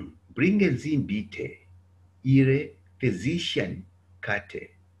 Bringen Sie bitte Ihre Versichertenkarte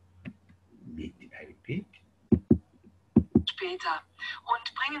mit. I repeat. Später.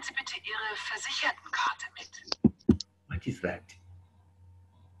 Und bringen Sie bitte Ihre Versichertenkarte mit. What is that?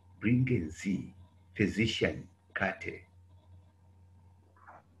 Bringen Sie Versichertenkarte.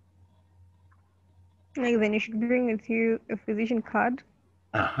 Like then you should bring with you a physician card.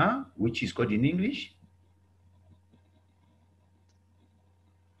 Which is called in English?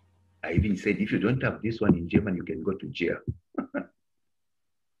 I even said if you don't have this one in German, you can go to jail.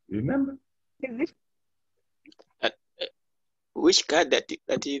 Remember? Which card that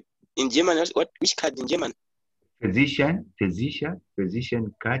in German? Which card in German? Physician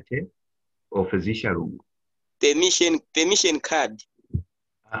Karte or Versicherung. Permission card.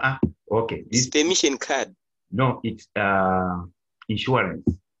 Okay. This permission card. No, it's insurance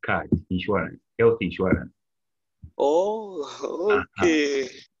card. Insurance, health insurance. Oh, okay.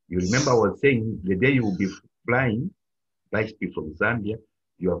 You remember I was saying the day you will be flying, from Zambia,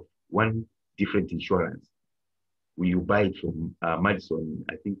 you have one different insurance. Will you buy it from Madison?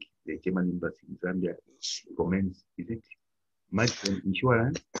 I think the German embassy in Zambia recommends, is it Madison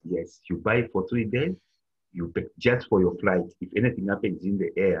insurance? Yes, you buy it for 3 days, you pay just for your flight. If anything happens in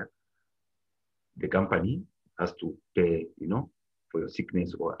the air, the company has to pay, for your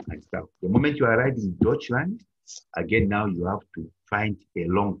sickness and stuff. The moment you arrive in Deutschland, again, now you have to find a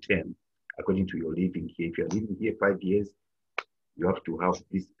long term according to your living here. If you're living here 5 years, you have to have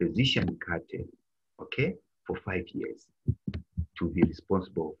this position card, okay, for 5 years to be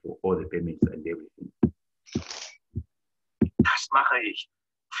responsible for all the payments and everything. Das mache ich.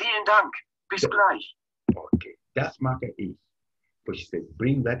 Vielen Dank. Bis gleich. Okay, das mache ich. So she says,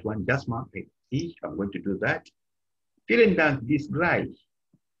 bring that one, das mache ich. I'm going to do that. Vielen Dank, bis gleich.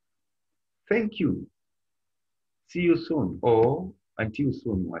 Thank you. See you soon, or until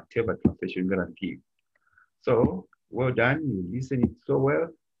soon, whatever translation you're going to give. So, well done. You listened so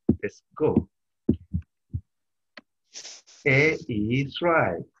well. Let's go. Ist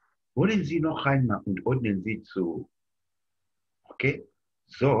right. Wollen Sie noch einmal und ordnen Sie zu? Okay,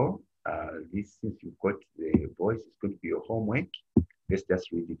 so this, since you've got the voice, it's going to be your homework. Let's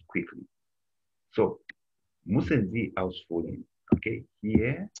just read it quickly. So, müssen Sie ausfüllen. Okay,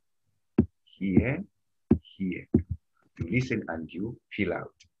 here, here, here. You listen and you fill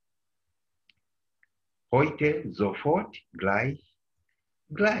out. Heute, sofort, gleich,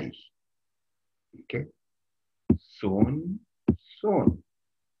 gleich. Okay. Soon, soon.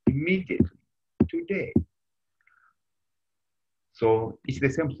 Immediately, today. So it's the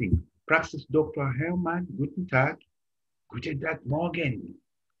same thing. Praxis Dr. Hermann, guten Tag. Guten Tag, morgen.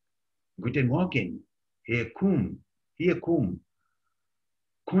 Guten Morgen. Hier komm.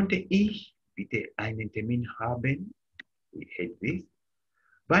 Konnte ich bitte einen Termin haben? We hate this.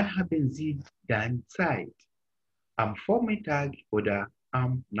 Wann haben Sie dann Zeit? Am Vormittag oder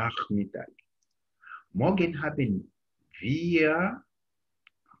am Nachmittag? Morgen haben wir,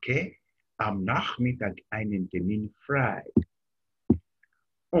 okay, am Nachmittag einen Termin frei.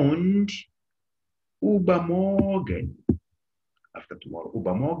 Und übermorgen, after tomorrow,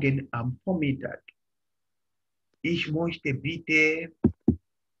 übermorgen am Vormittag. Ich möchte bitte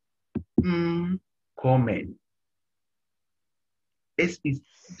kommen. Es ist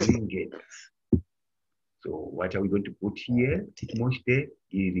dringend. So what are we going to put here? Ich möchte,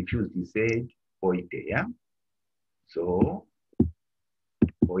 he refused, he said, heute, yeah? So,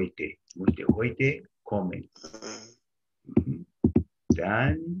 heute. Ich möchte heute kommen.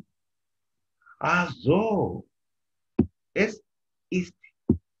 Dann, so. Es ist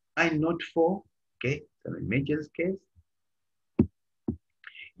ein Notfall, okay, an emergency case.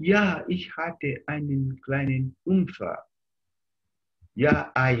 Ja, ich hatte einen kleinen Unfall.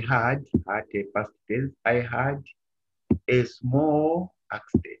 Ja, I had a past tense. I had a small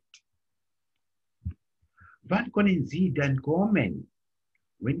accident. Wann können Sie dann kommen?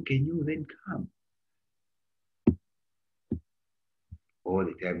 When can you then come? All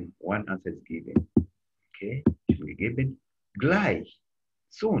the time, one answer is given. Okay, it will be given. Gleich,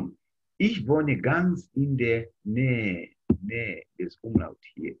 soon. Ich wohne ganz in der Nähe des Umlaut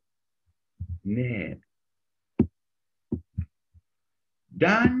hier. Nähe.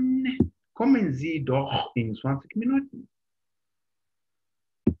 Dann kommen Sie doch in 20 Minuten.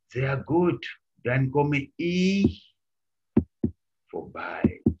 Sehr gut, dann komme ich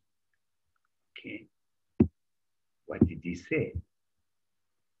vorbei. Okay. What did he say?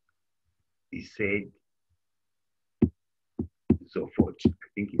 He said sofort. I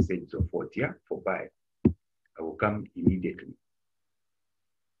think he said sofort, yeah, vorbei. I will come immediately.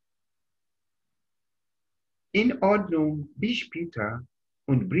 In Ordnung, bis später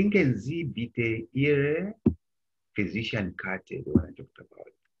und bringen Sie bitte Ihre Physician-Karte, the one I talked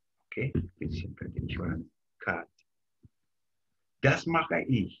about. Okay, Physician-Karte, Insurance Card. Das mache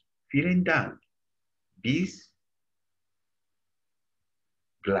ich. Vielen Dank. Bis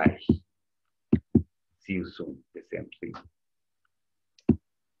gleich. See you soon. The same thing.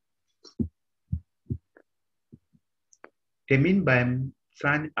 Termin beim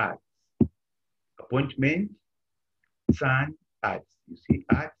Zahnarzt. Appointment, Zahnarzt. You see,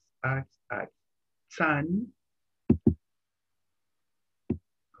 Arzt. Zahn.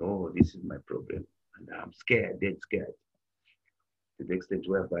 Oh, this is my problem. And I'm scared, dead scared. To the extent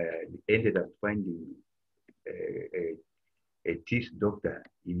whereby I ended up finding a teeth doctor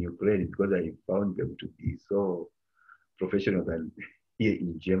in Ukraine because I found them to be so professional than here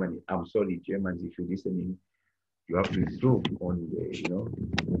in Germany. I'm sorry, Germans, if you're listening, you have to improve on the,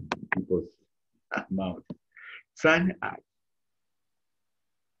 people's mouth. Zahnarzt.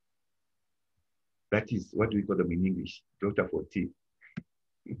 That is, what do we call them in English? Doctor for teeth.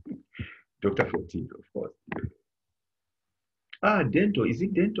 Doctor for teeth, of course. Dental. Is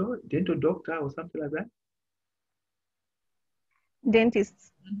it dental? Dental doctor or something like that?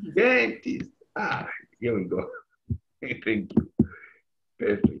 Dentist. Dentist. Here we go. Thank you.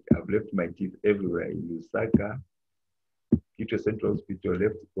 Perfect. I've left my teeth everywhere in Lusaka. Kitwe Central Hospital,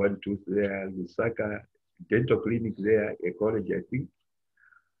 left one tooth there. Lusaka Dental Clinic there, a college, I think.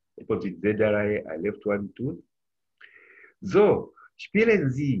 Opposite DLI, I left one tooth. So, spielen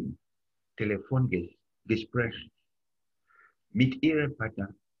Sie Telefongespräch mit Ihrem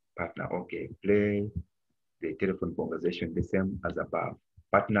Partner. Okay, play the telephone conversation the same as above.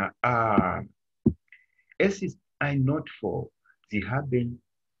 Partner A. Es ist ein Notfall. Sie haben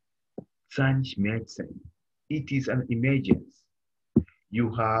Zahnschmerzen. It is an emergency. You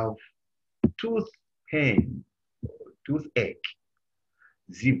have tooth pain, toothache.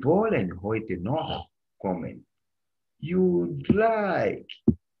 Sie wollen heute noch kommen. You'd like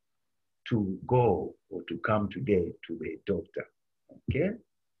to go or to come today to the doctor. Okay?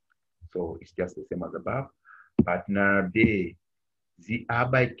 So it's just the same as above. Partner B. Sie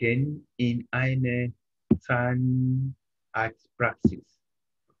arbeiten in einer Zahnarztpraxis.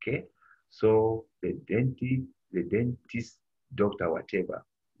 Okay? So the dentist, doctor, whatever.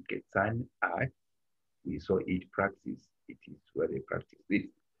 Okay, Zahnarzt, we saw it practice. It is where they practice this.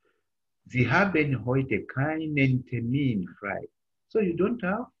 Sie haben heute keinen Termin frei. So you don't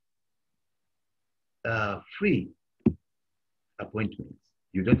have free appointments.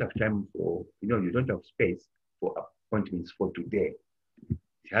 You don't have time for, you don't have space for appointments for today.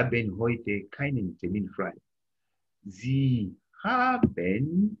 Sie haben heute keinen Termin frei. Sie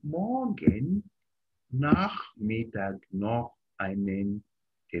haben morgen Nachmittag noch einen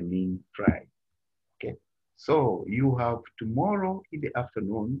Termin frei. Okay, so you have tomorrow in the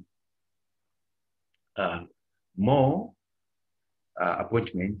afternoon more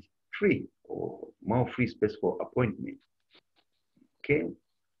appointment free, or more free space for appointment. Okay,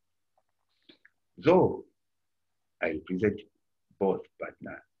 so I'll present both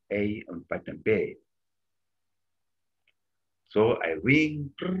partner A and partner B. So I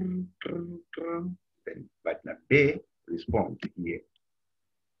ring, then partner B responds hier.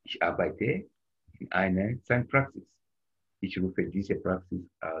 Ich arbeite in einer Zahnpraxis. Ich rufe diese Praxis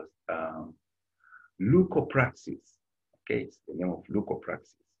als Lucopraxis. Okay, it's the name of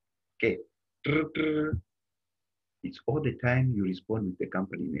Lucopraxis. Okay, it's all the time you respond with the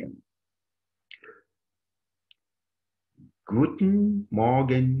company name. Guten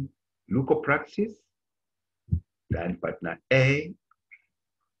Morgen, Lucopraxis. Dann Partner A.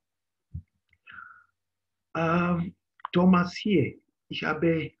 Thomas hier. Ich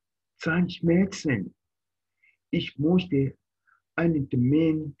habe Zahnschmerzen. Ich möchte einen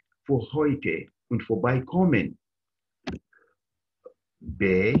Termin für heute und vorbeikommen?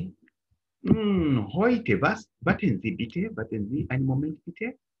 B. Heute, was? Warten Sie bitte, warten Sie einen Moment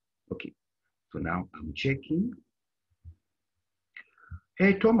bitte. Okay, so now I'm checking.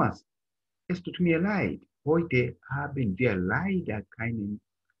 Hey Thomas, es tut mir leid, heute haben wir leider keinen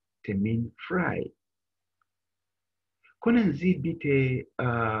Termin frei. Können Sie bitte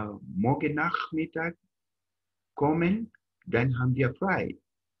morgen Nachmittag kommen? Dann haben wir frei.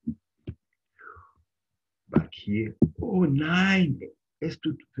 But here, oh nein, es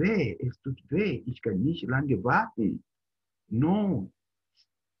tut weh, ich kann nicht lange warten. No,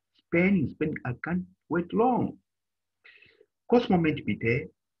 spending, I can't wait long. Kurz Moment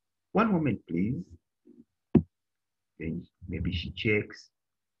bitte, one moment please. Then maybe she checks.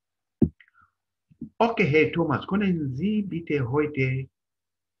 Okay, Herr Thomas, können Sie bitte heute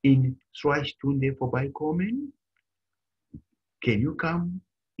in 2 Stunden vorbeikommen? Can you come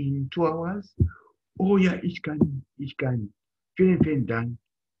in 2 hours? Oh ja, ich kann. Vielen Dank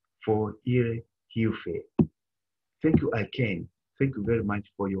für Ihre Hilfe. Thank you, I can. Thank you very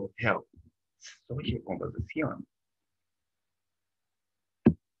much for your help. Solche Konversation.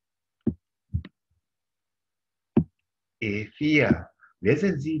 E4.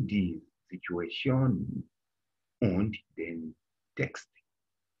 Lesen Sie die Situation und den Text.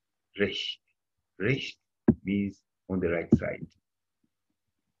 Recht means on the right side.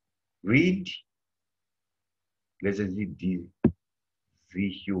 Read. Lesen Sie die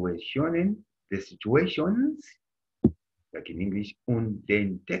Situationen, the situations, like in English, und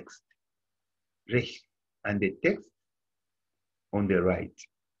den Text. Recht. And the text on the right.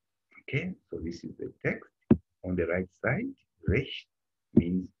 Okay, so this is the text on the right side. Recht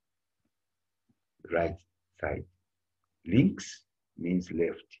means right side. Links means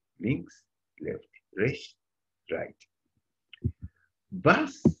left. Links, left. Recht, right.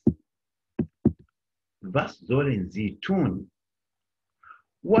 Was sollen Sie tun?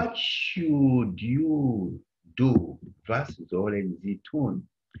 What should you do? Was sollen Sie tun?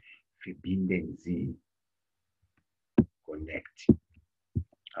 Verbinden Sie. Connect.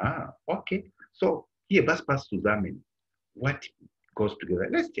 Okay. So hier, was passt zusammen? What goes together?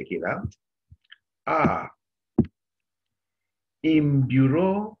 Let's check it out. Im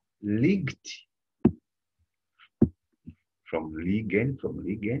Büro liegt, from liegen.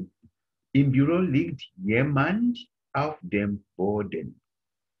 Im Büro liegt jemand auf dem Boden.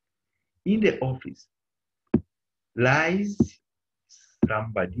 In the office lies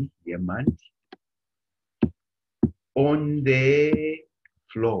somebody, jemand, on the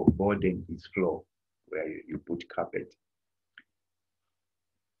floor. Boden is floor, where you put carpet.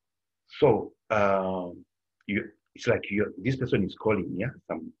 So it's like this person is calling, yeah,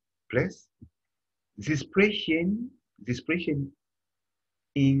 some place. This expression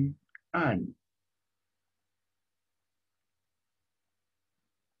in an.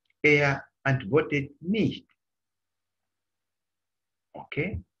 Antwortet nicht.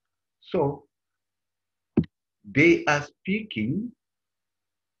 Okay, so they are speaking,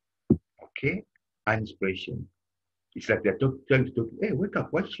 okay, an expression. It's like they're trying to talk, hey, wake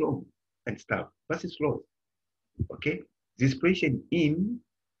up, what's wrong? And stuff. What is wrong? Okay, the expression in,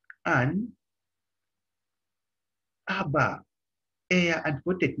 an, aber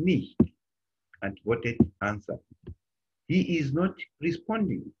antwortet nicht. Antwortet, answer. He is not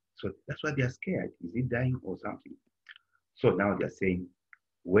responding. So that's why they are scared. Is he dying or something? So now they're saying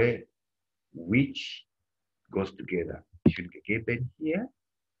which goes together. Should gegeben here.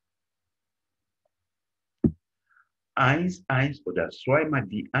 Eins oder zweimal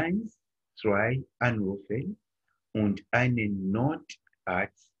die Eins, 2 anrufen und einen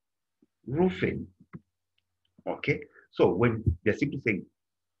Notarzt rufen. Okay, so when they're simply saying,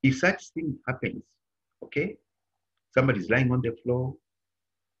 if such thing happens, okay, somebody is lying on the floor,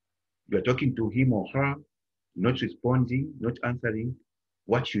 you're talking to him or her, not responding, not answering,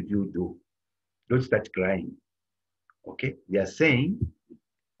 what should you do? Don't start crying. Okay, they are saying,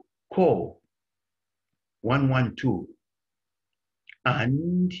 call 112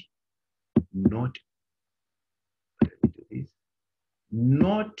 and not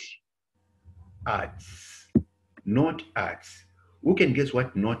arts. Who can guess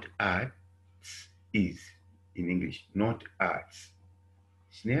what not arts is in English? Not arts.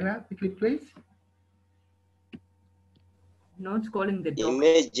 Snella, please. Not calling the doctor.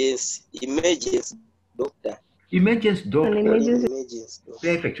 Emergency doctor. Emergency doctor. Emergency doctor.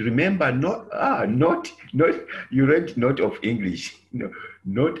 Perfect. Remember, not. You read not of English. No,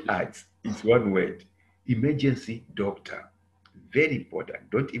 not arts. It's one word. Emergency doctor. Very important.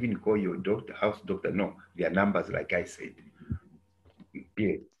 Don't even call your doctor house doctor. No, they are numbers, like I said.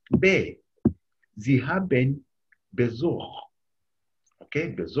 Here. B. Sie haben Besuch. Okay,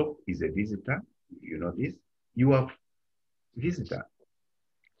 Besuch is a visitor. You know this. You have visitor.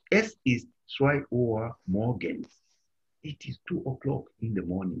 Es ist 2 Uhr morgens. It is 2 o'clock in the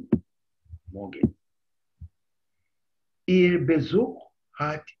morning. Morgen. Ihr Besuch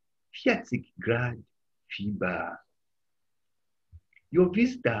hat 40 Grad Fieber. Your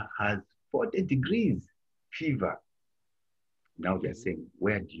visitor has 40 degrees fever. Now they're saying,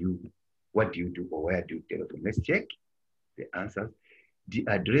 what do you do, or where do you telephone? Let's check the answers. Die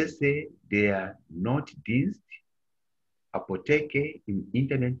Adresse der Notdienst Apotheke im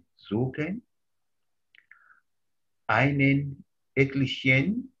Internet suchen. Einen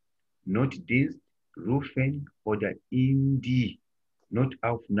ärztlichen Notdienst rufen oder in die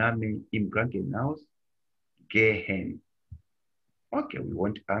Notaufnahme im Krankenhaus gehen. Okay, we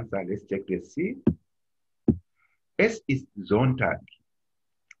want to answer. Let's check the C. Es ist Sonntag.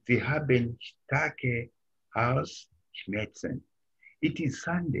 Sie haben starke Halsschmerzen. It is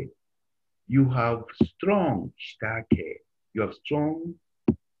Sunday. You have strong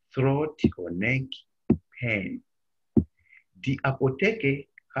throat or neck pain. Die Apotheke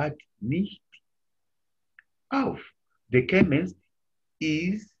hat nicht auf. The chemist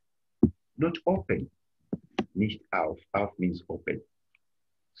is not open. Nicht auf. Auf means open.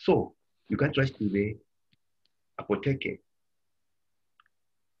 So, you can trust to the Apotheke.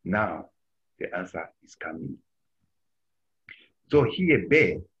 Now, the answer is coming. So hier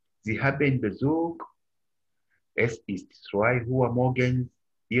B, Sie haben Besuch. Es ist 2 Uhr morgens.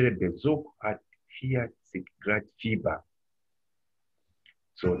 Ihr Besuch hat 40 Grad Fieber.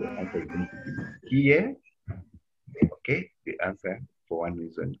 So the answer is going to be here. Okay, the answer for one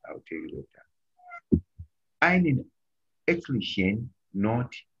reason I'll tell you later. Einen ärztlichen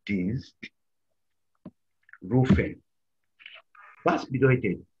Notdienst rufen. Was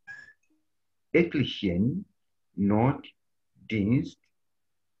bedeutet ärztlichen Notdienst?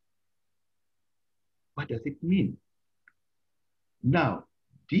 What does it mean? Now,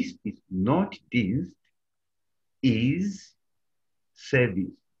 this is Notdienst is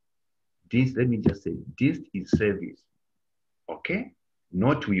service. This, let me just say, this is service. Okay?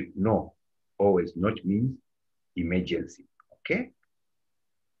 Not we know. Always not means emergency. Okay?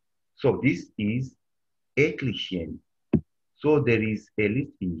 So this is ärztlichen. So there is a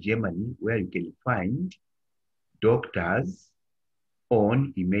list in Germany where you can find doctors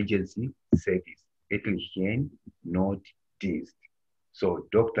on emergency service. Ärztlichen Notdienst. So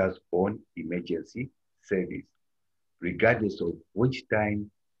doctors on emergency service. Regardless of which time,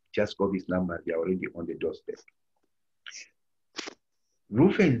 just call this number, they are already on the doorstep.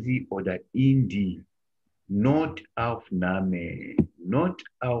 Rufen Sie oder in die Notaufnahme.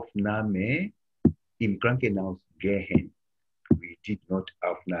 Notaufnahme im Krankenhaus gehen. We did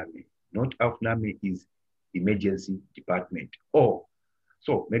Notaufnahme. Notaufnahme is emergency department. Oh,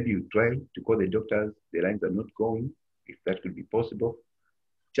 so maybe you try to call the doctors, the lines are not going. If that could be possible,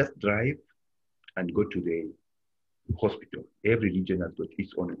 just drive and go to the hospital. Every region has got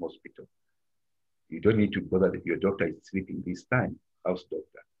its own hospital. You don't need to bother that your doctor is sleeping this time, house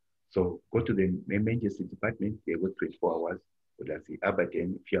doctor. So go to the emergency department, they work 24 hours, so that's the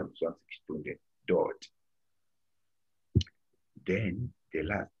Abaden 24 Stunden dort. Then the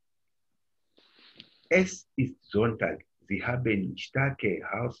last. Es ist Sonntag. Sie haben starke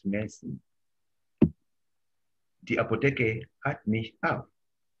Halsschmerzen. Die Apotheke hat nicht auf.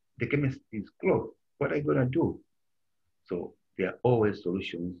 The chemist is closed. What are you going to do? So there are always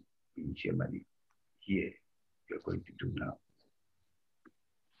solutions in Germany. Here, you're going to do now.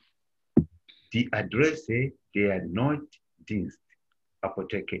 Die Adresse der Notdienst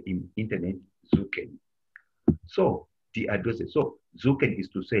Apotheke im Internet suchen. So, the address, so suchen is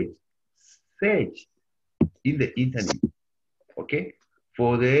to say, search in the internet, okay,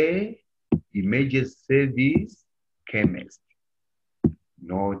 for the emergency service chemist,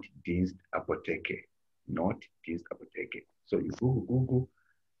 Notdienst Apotheke, Notdienst Apotheke. So you Google,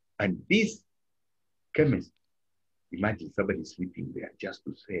 and this chemist, imagine somebody sleeping there just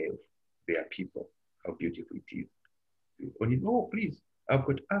to save their people. How beautiful it is. You only know, oh, please, I've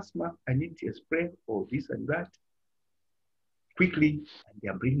got asthma, I need a spray or this and that. Quickly, and they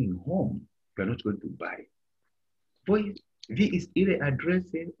are bringing home. You're not going to buy. Boy, wie ist Ihre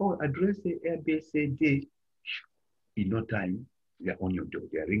Adresse? Oh, Adresse ABCD. In no time, they are on your door.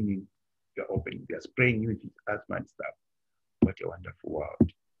 They are ringing, they are opening, they are spraying you with asthma and stuff. What a wonderful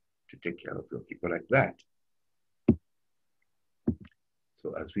world to take care of your people like that.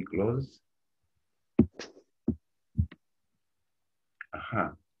 So as we close,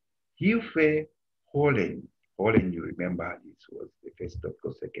 Hilfe holen. Holland, you remember, this was the first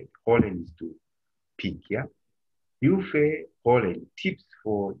doctor, second. Holland is to pink, yeah? Hilfe, Holland, tips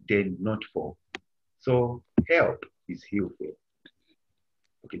for, then not for. So help is Hilfe.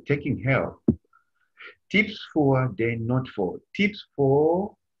 Okay, taking help. Tips for, then not for. Tips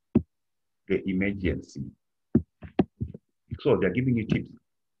for the emergency. So they're giving you tips.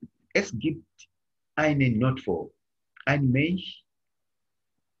 Es gibt einen Notfall. Ein Mensch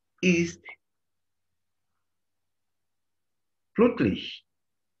ist plötzlich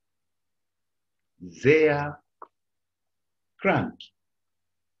sehr krank.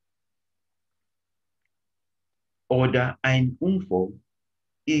 Oder ein Unfall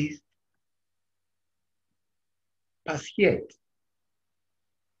ist passiert.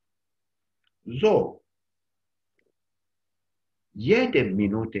 So, jede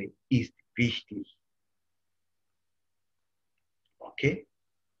Minute ist wichtig. Okay?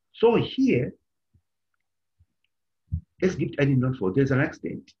 So here, es gibt einen Notfall, there's an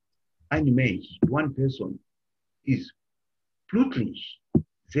accident. Ein Mensch, one person, is plötzlich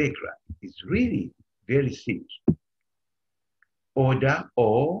sehr krank, is really very sick.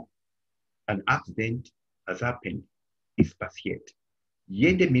 Or an accident has happened, is passiert.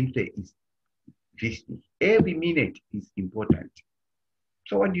 Jede Minute is wichtig. Every minute is important.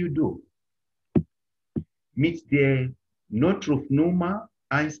 So what do? Mit der Notrufnummer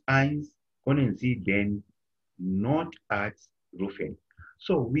 11 können Sie den Notarzt rufen.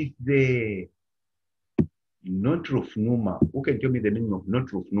 So with the Notrufnummer, who can tell me the meaning of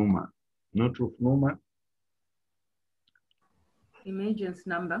Notrufnummer? Notrufnummer? Emergency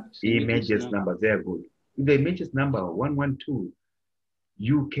number. Emergency number, very good. With the emergency number 112,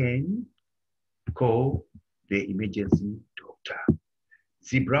 you can call the emergency doctor.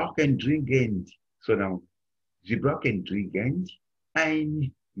 Sie brauchen dringend, so now, Sie brauchen dringend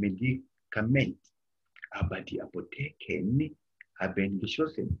ein Medikament. Aber die Apotheken haben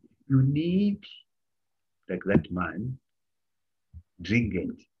geschlossen. You need, like that man,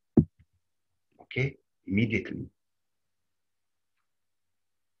 dringend. Okay, immediately.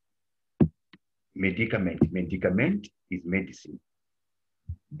 Medicament. Medicament is medicine.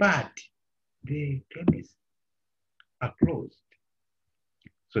 But the chemists are closed.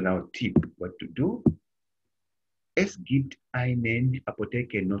 So now tip, what to do? Es gibt einen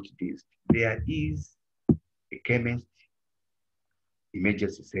Apothekenotdienst. There is a chemist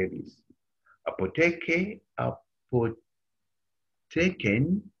emergency service. Apotheken,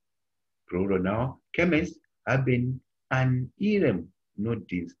 plural now, chemists haben an ihrem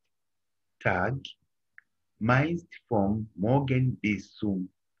Notdienst Tag meist vom Morgen bis zum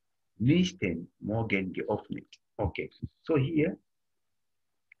nächsten Morgen geöffnet. Okay, so here,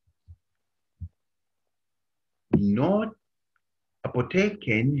 not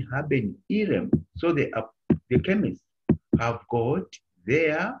Apotheken haben ihrem, so the chemists have got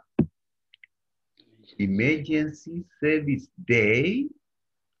their emergency service day,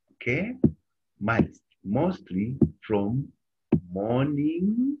 okay, mostly from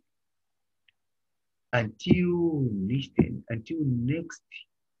morning until next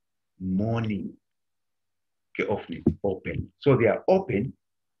morning, okay, open. So they are open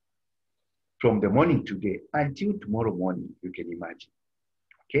from the morning today until tomorrow morning, you can imagine,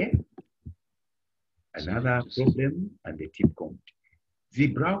 okay? Another problem, and the tip kommt. Sie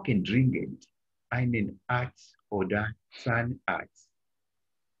brauchen dringend einen Arzt oder Zahnarzt.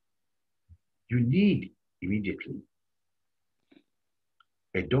 You need immediately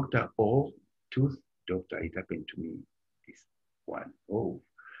a doctor or tooth doctor. It happened to me, this one. Oh.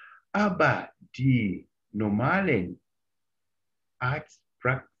 Aber die normalen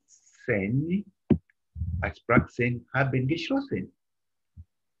Arztpraxen haben geschlossen.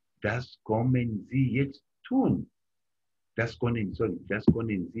 Das können Sie jetzt tun. Das können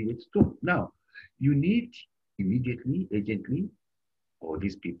Sie jetzt tun. Now, you need immediately, urgently, or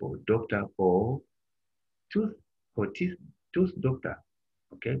these people, doctor or tooth doctor,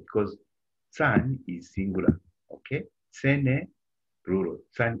 okay? Because Zahn is singular, okay? Zähne, plural,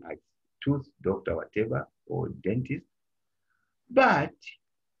 Zahnarzt, tooth doctor, whatever, or dentist. But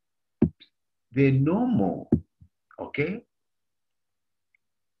the normal, okay,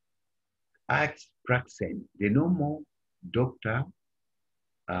 Arztpraxen, the normal doctor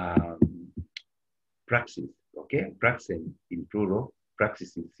praxis, okay? Praxen in plural,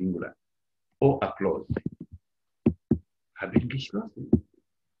 praxis in singular, or are closed. Haben geschlossen.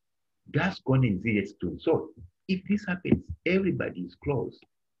 Das können Sie jetzt tun. So, if this happens, everybody is closed.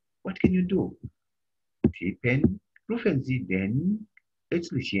 What can you do? Tippen, rufen Sie den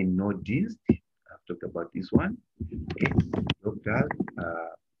ärztlichen Notdienst. I've talked about this one. Okay. Doctor,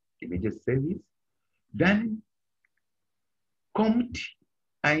 emergency service. Dann Kommt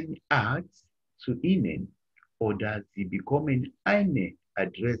ein Arzt zu Ihnen oder Sie bekommen eine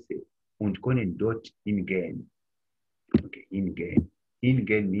Adresse und können dort hingehen. Okay, hingehen.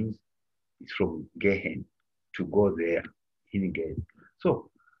 Hingehen means it's from gehen, to go there, hingehen.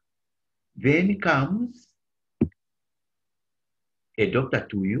 So, then comes a doctor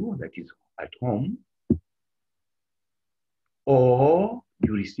to you that is at home, or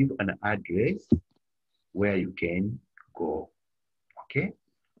you receive an address where you can go. Okay?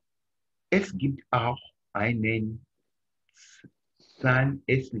 Es gibt auch einen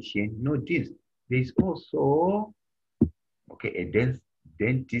zahnärztlichen Notdienst. There is also a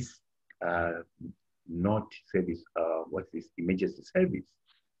dentist not service, what's this, emergency service.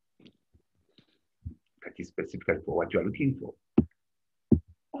 That is specifically for what you are looking for.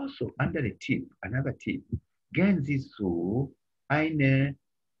 Also, under a tip, another tip, gehen Sie zu einer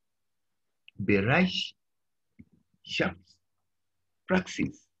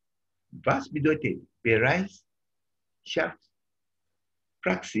Bereichspraxis. Was bedeutet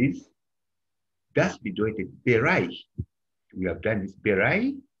Bereichspraxis? Das bedeutet Bereich. We have done this.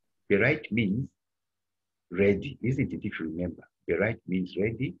 Bereich means ready, isn't it, if you remember? Bereich means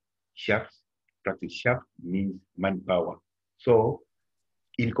ready. Practice shaft means manpower. So,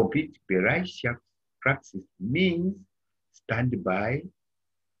 incomplete Bereichspraxis means standby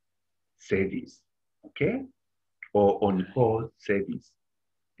service, okay? Or on-call service.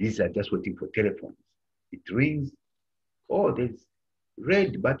 These are just waiting for telephones. It rings, oh, there's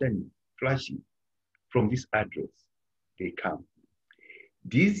red button flashing from this address. They come.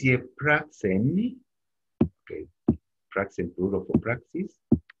 Diese Praxen, okay, Praxen plural for praxis.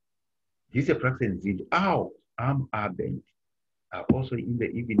 Diese Praxen sind auch am Abend, are also in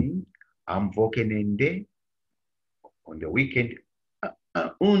the evening, am Wochenende, on the weekend,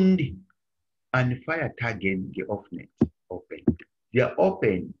 und an Feiertagen geöffnet, open. They are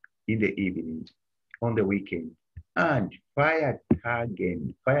open in the evening, on the weekend, and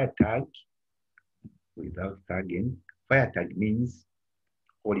Feiertagen, Feiertag, without tagen, Feiertag means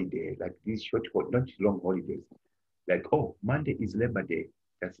holiday, like these short, not long holidays. Like, oh, Monday is Labor Day,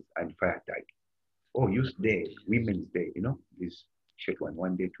 that's and Feiertag. Oh, Youth Day, Women's Day, you know, this short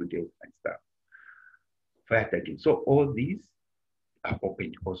one day, 2 days, and stuff. Feiertag. So all these are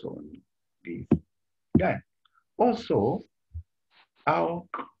open also on this. Yeah. Also, our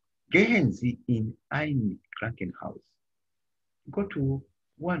gehen Sie in ein Krankenhaus. Go to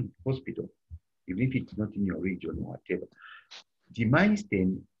one hospital, even if it's not in your region or whatever. Die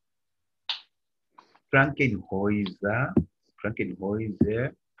meisten Krankenhäuser,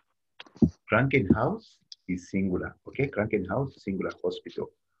 Krankenhaus is singular, okay? Krankenhaus, singular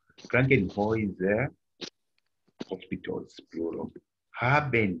hospital. Krankenhäuser, hospitals, plural,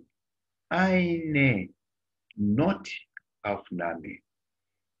 haben eine Notaufnahme.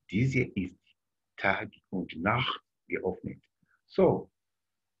 Diese ist Tag und Nacht geöffnet. So,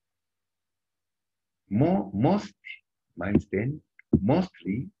 most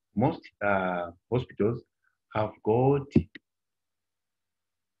hospitals have got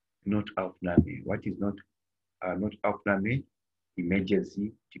Notaufnahme. What is Notaufnahme?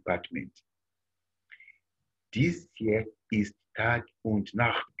 Emergency department. Dies hier ist Tag und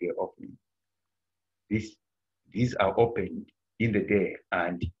Nacht geöffnet. These are opened in the day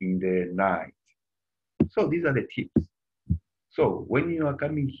and in the night. So these are the tips. So when you are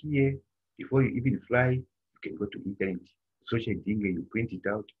coming here, before you even fly, you can go to internet, social media, you print it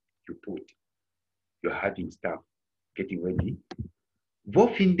out, you put. You're having stuff, getting ready. Wo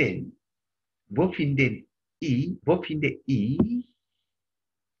finde ich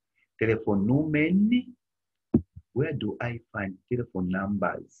Telefonnummern? Where do I find telephone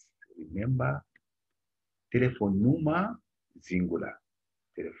numbers? Remember, Telefonnummer, singular.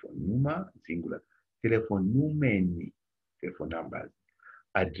 Telefonnummer, singular. Telefonnummern, telephone numbers.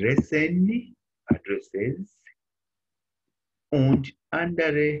 Adressen, addresses. Und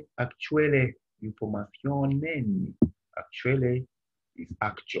andere aktuelle Informationen. Actually is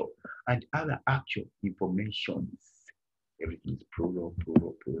actual. And other actual informations. Everything is plural,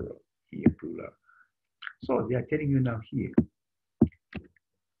 plural, plural. Here, plural. So they are telling you now here.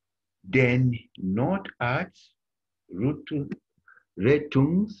 Den Notarzt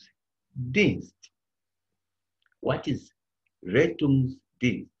Rettungsdienst. What is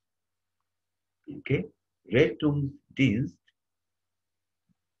Rettungsdienst? Okay, Rettungsdienst.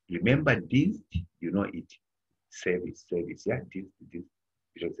 Remember Dienst, you know it. Service, yeah, Dienst.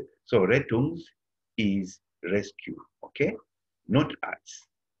 So Rettungs is rescue, okay? Not arts.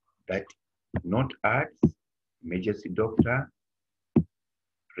 That not arts, emergency doctor,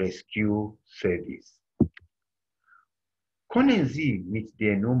 rescue service. Können Sie mit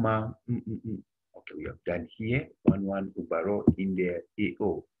der Nummer, okay, we have done here, 11 Ubaro in the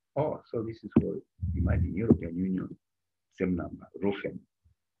EO. Oh, so this is what, imagine European Union, same number, rufen.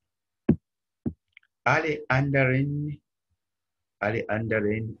 Alle anderen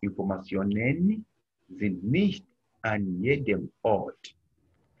Informationen sind nicht an jedem Ort.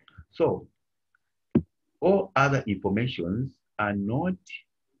 So, all other informations are not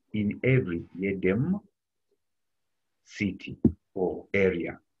in every jedem city or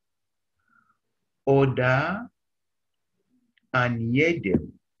area. Oder an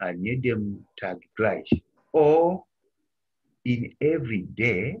jedem Tag gleich. Or in every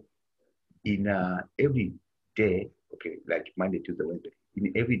day, every day, okay, like Monday, Tuesday, Wednesday,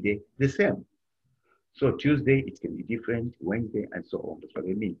 in every day, the same. So Tuesday, it can be different, Wednesday, and so on. That's what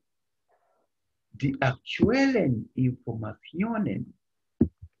I mean. Die aktuellen Informationen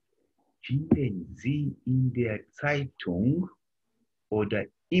finden Sie in der Zeitung oder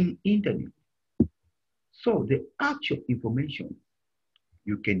im Internet. So the actual information,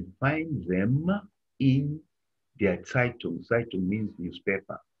 you can find them in their Zeitung. Zeitung means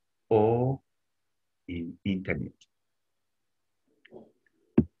newspaper, or in Internet.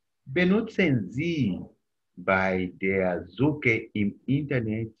 Benutzen Sie bei der Suche im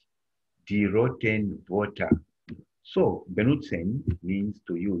Internet die roten Wörter. So, benutzen means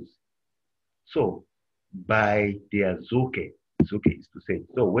to use. So, bei der Suche is to say.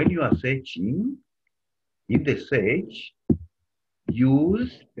 So, when you are searching, in the search,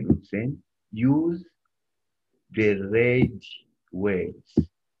 benutzen, use the red words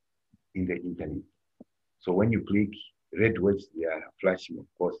in the internet. So when you click red words, they are flashing, of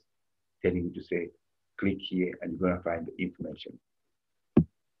course, telling you to say, click here and you're going to find the information.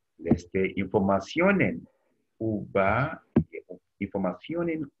 Letzte Informationen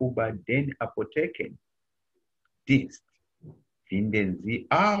über den Apotheken. Dienst finden Sie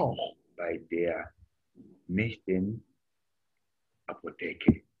auch bei der nächsten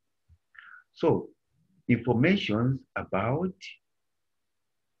Apotheke. So, informations about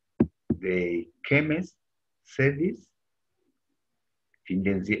the chemist service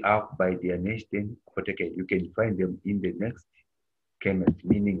finden Sie auch bei der nächsten Apotheke. You can find them in the next chemist,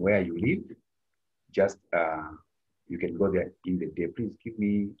 meaning where you live. Just you can go there in the day. Please give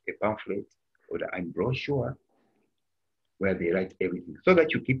me a pamphlet or a brochure where they write everything, so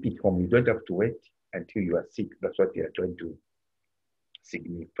that you keep it home. You don't have to wait until you are sick. That's what they are trying to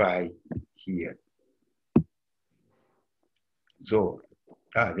signify here. So,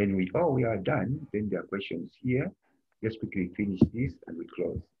 then we are done. Then there are questions here. Let's quickly finish this and we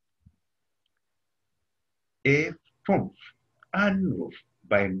close. Fünf, Anruf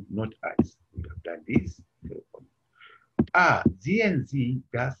beim Notarzt. We have done this. Sehen Sie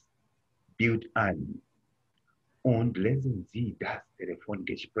das Bild an und lesen Sie das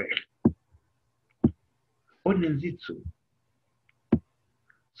Telefongespräch. Ordnen Sie zu.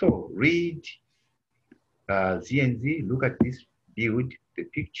 So, read, sehen Sie, look at this build, the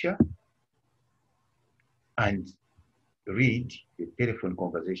picture, and read the telephone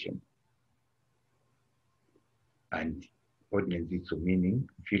conversation. And ordnen Sie zu, meaning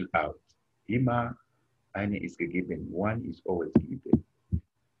fill out. Immer eine ist gegeben, one is always given.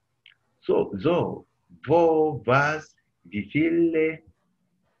 So, wo, was, wie viele,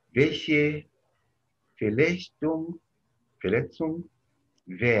 welche, Verletzung,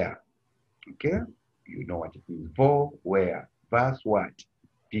 wer. Okay? You know what it means. Wo, where, was, what,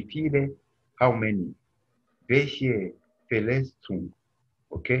 wie viele, how many, welche Verletzung,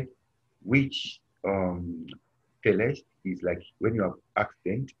 okay? Which verletzt is like when you have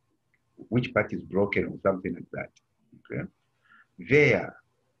accident, which part is broken or something like that. Okay?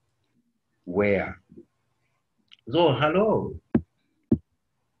 Where. So, hallo.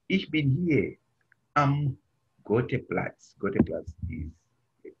 Ich bin hier am Goteplatz. Goteplatz is,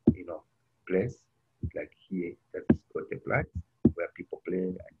 place like here. That is Goteplatz, where people play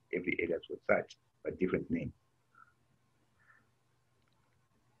and every area was such, but different name.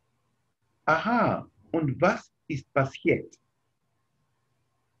 Aha, und was ist passiert?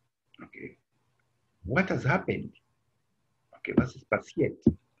 Okay. What has happened? Okay, was ist passiert?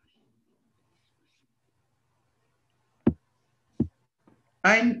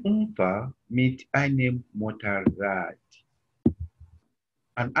 Ein Unfall mit einem Motorrad.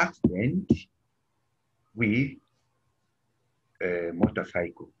 An accident with a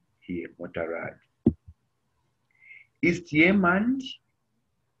motorcycle here, Motorrad. Ist jemand,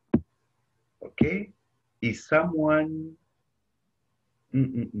 okay, is someone,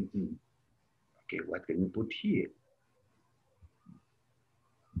 okay, what can we put here?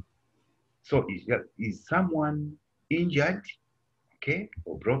 So is someone injured, okay,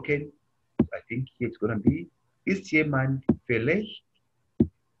 or broken. I think here it's going to be, ist jemand vielleicht?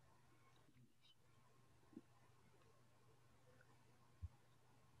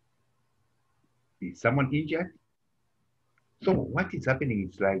 Is someone injured? So what is happening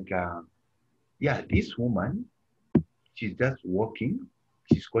is like, yeah, this woman, she's just walking.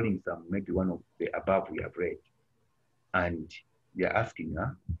 She's calling some, maybe one of the above we have read. And they're asking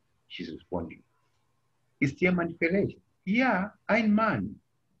her, she's responding. Ist jemand vielleicht? Ja, ein Mann.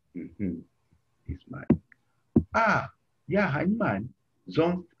 This man. Ah, ja, ein Mann.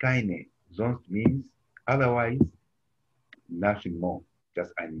 Sonst keine. Sonst means otherwise, nothing more.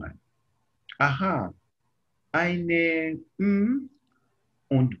 Just ein Mann. Aha. Eine,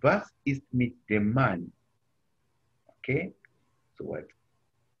 und was ist mit dem Mann? Okay, so what?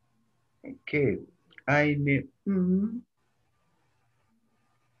 Okay, eine,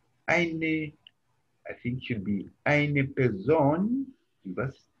 eine, I think should be eine Person,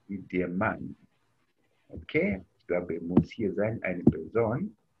 was mit dem Mann? Okay, ich glaube, muss hier sein, eine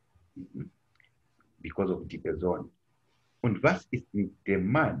Person, because of die Person. Und was ist mit dem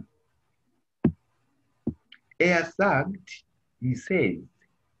Mann? Sagt, he says,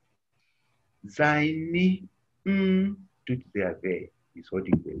 seine, tut sehr weh. He's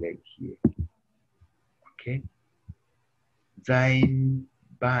holding the leg here. Okay. Sein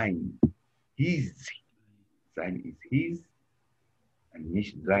Bein, his, sein is his, and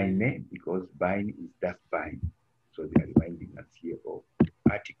nicht seine, because Bein is das Bein. So they are reminding us here of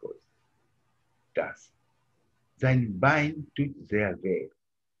articles. Das. Sein Bein tut sehr weh.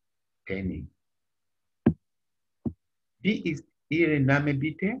 Penny. Wie ist Ihr Name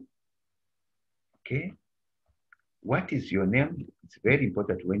bitte? Okay. What is your name? It's very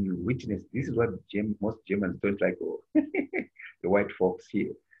important when you witness. This is what most Germans don't like, the white folks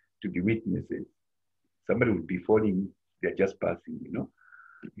here, to be witnesses. Somebody will be falling, they're just passing, you know.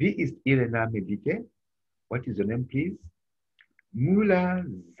 Wie ist Ihr Name bitte? What is your name, please? Müller,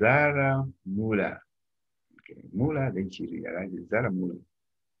 Sarah Müller. Okay, Müller, then she realizes Sarah Müller.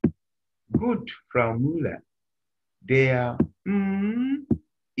 Good, Frau Müller. Der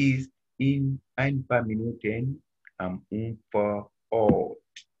ist in ein paar Minuten am Unfallort.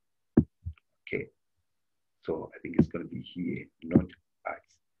 Okay, so I think it's going to be here, not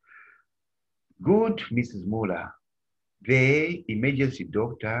us. Good, Mrs. Muller. The emergency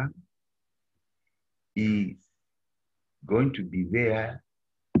doctor is going to be there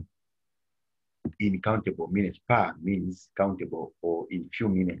in countable minutes. Per means countable, or in few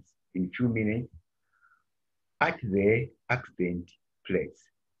minutes. In few minutes, at the accident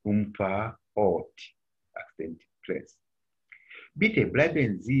place. Unfallort, accident place. Bitte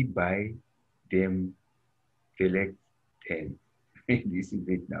bleiben Sie bei dem Verletzten. This is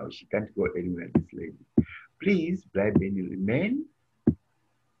it now. She can't go anywhere, this lady. Please remain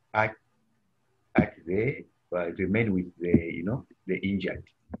at the, remain with the, you know, the injured.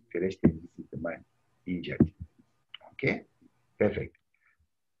 Verletzten, this is the man injured. Okay, perfect.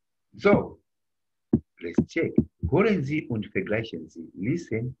 So, let's check. Hören Sie und vergleichen Sie.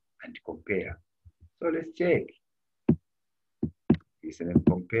 Listen and compare. So let's check. Listen and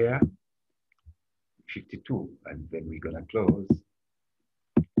compare. 52, and then we're gonna close.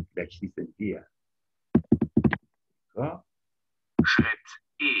 Let's listen here. So. Schritt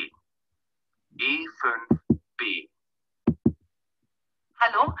E. E5b.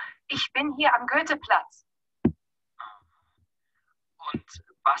 Hallo, ich bin hier am Goetheplatz. Und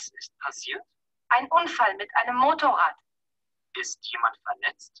was ist passiert? Ein Unfall mit einem Motorrad. Ist jemand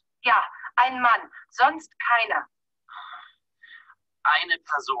verletzt? Ja, ein Mann, sonst keiner. Eine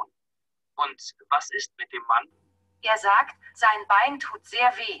Person. Und was ist mit dem Mann? Er sagt, sein Bein tut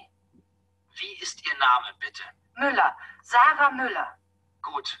sehr weh. Wie ist Ihr Name, bitte? Müller, Sarah Müller.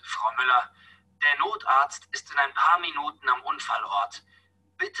 Gut, Frau Müller. Der Notarzt ist in ein paar Minuten am Unfallort.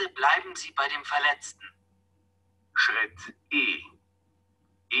 Bitte bleiben Sie bei dem Verletzten. Schritt E.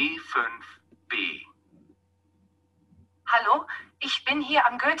 E5b. Hallo, ich bin hier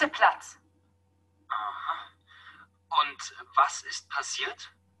am Goetheplatz. Aha. Und was ist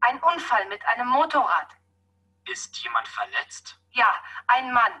passiert? Ein Unfall mit einem Motorrad. Ist jemand verletzt? Ja,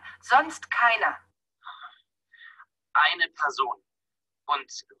 ein Mann, sonst keiner. Eine Person.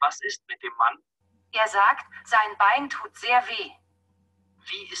 Und was ist mit dem Mann? Er sagt, sein Bein tut sehr weh.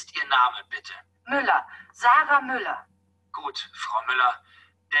 Wie ist Ihr Name, bitte? Müller, Sarah Müller. Gut, Frau Müller.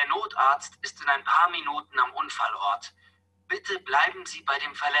 Der Notarzt ist in ein paar Minuten am Unfallort. Bitte bleiben Sie bei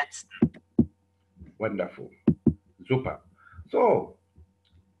dem Verletzten. Wonderful. Super. So,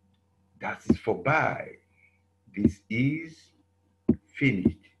 das ist vorbei. This is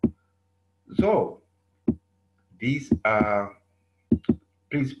finished. So, these are,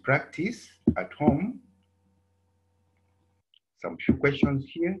 please practice at home. Some few questions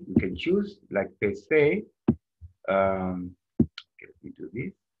here. You can choose, like they say. Okay, let me do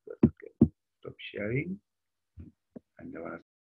this. Okay, stop sharing. And I want to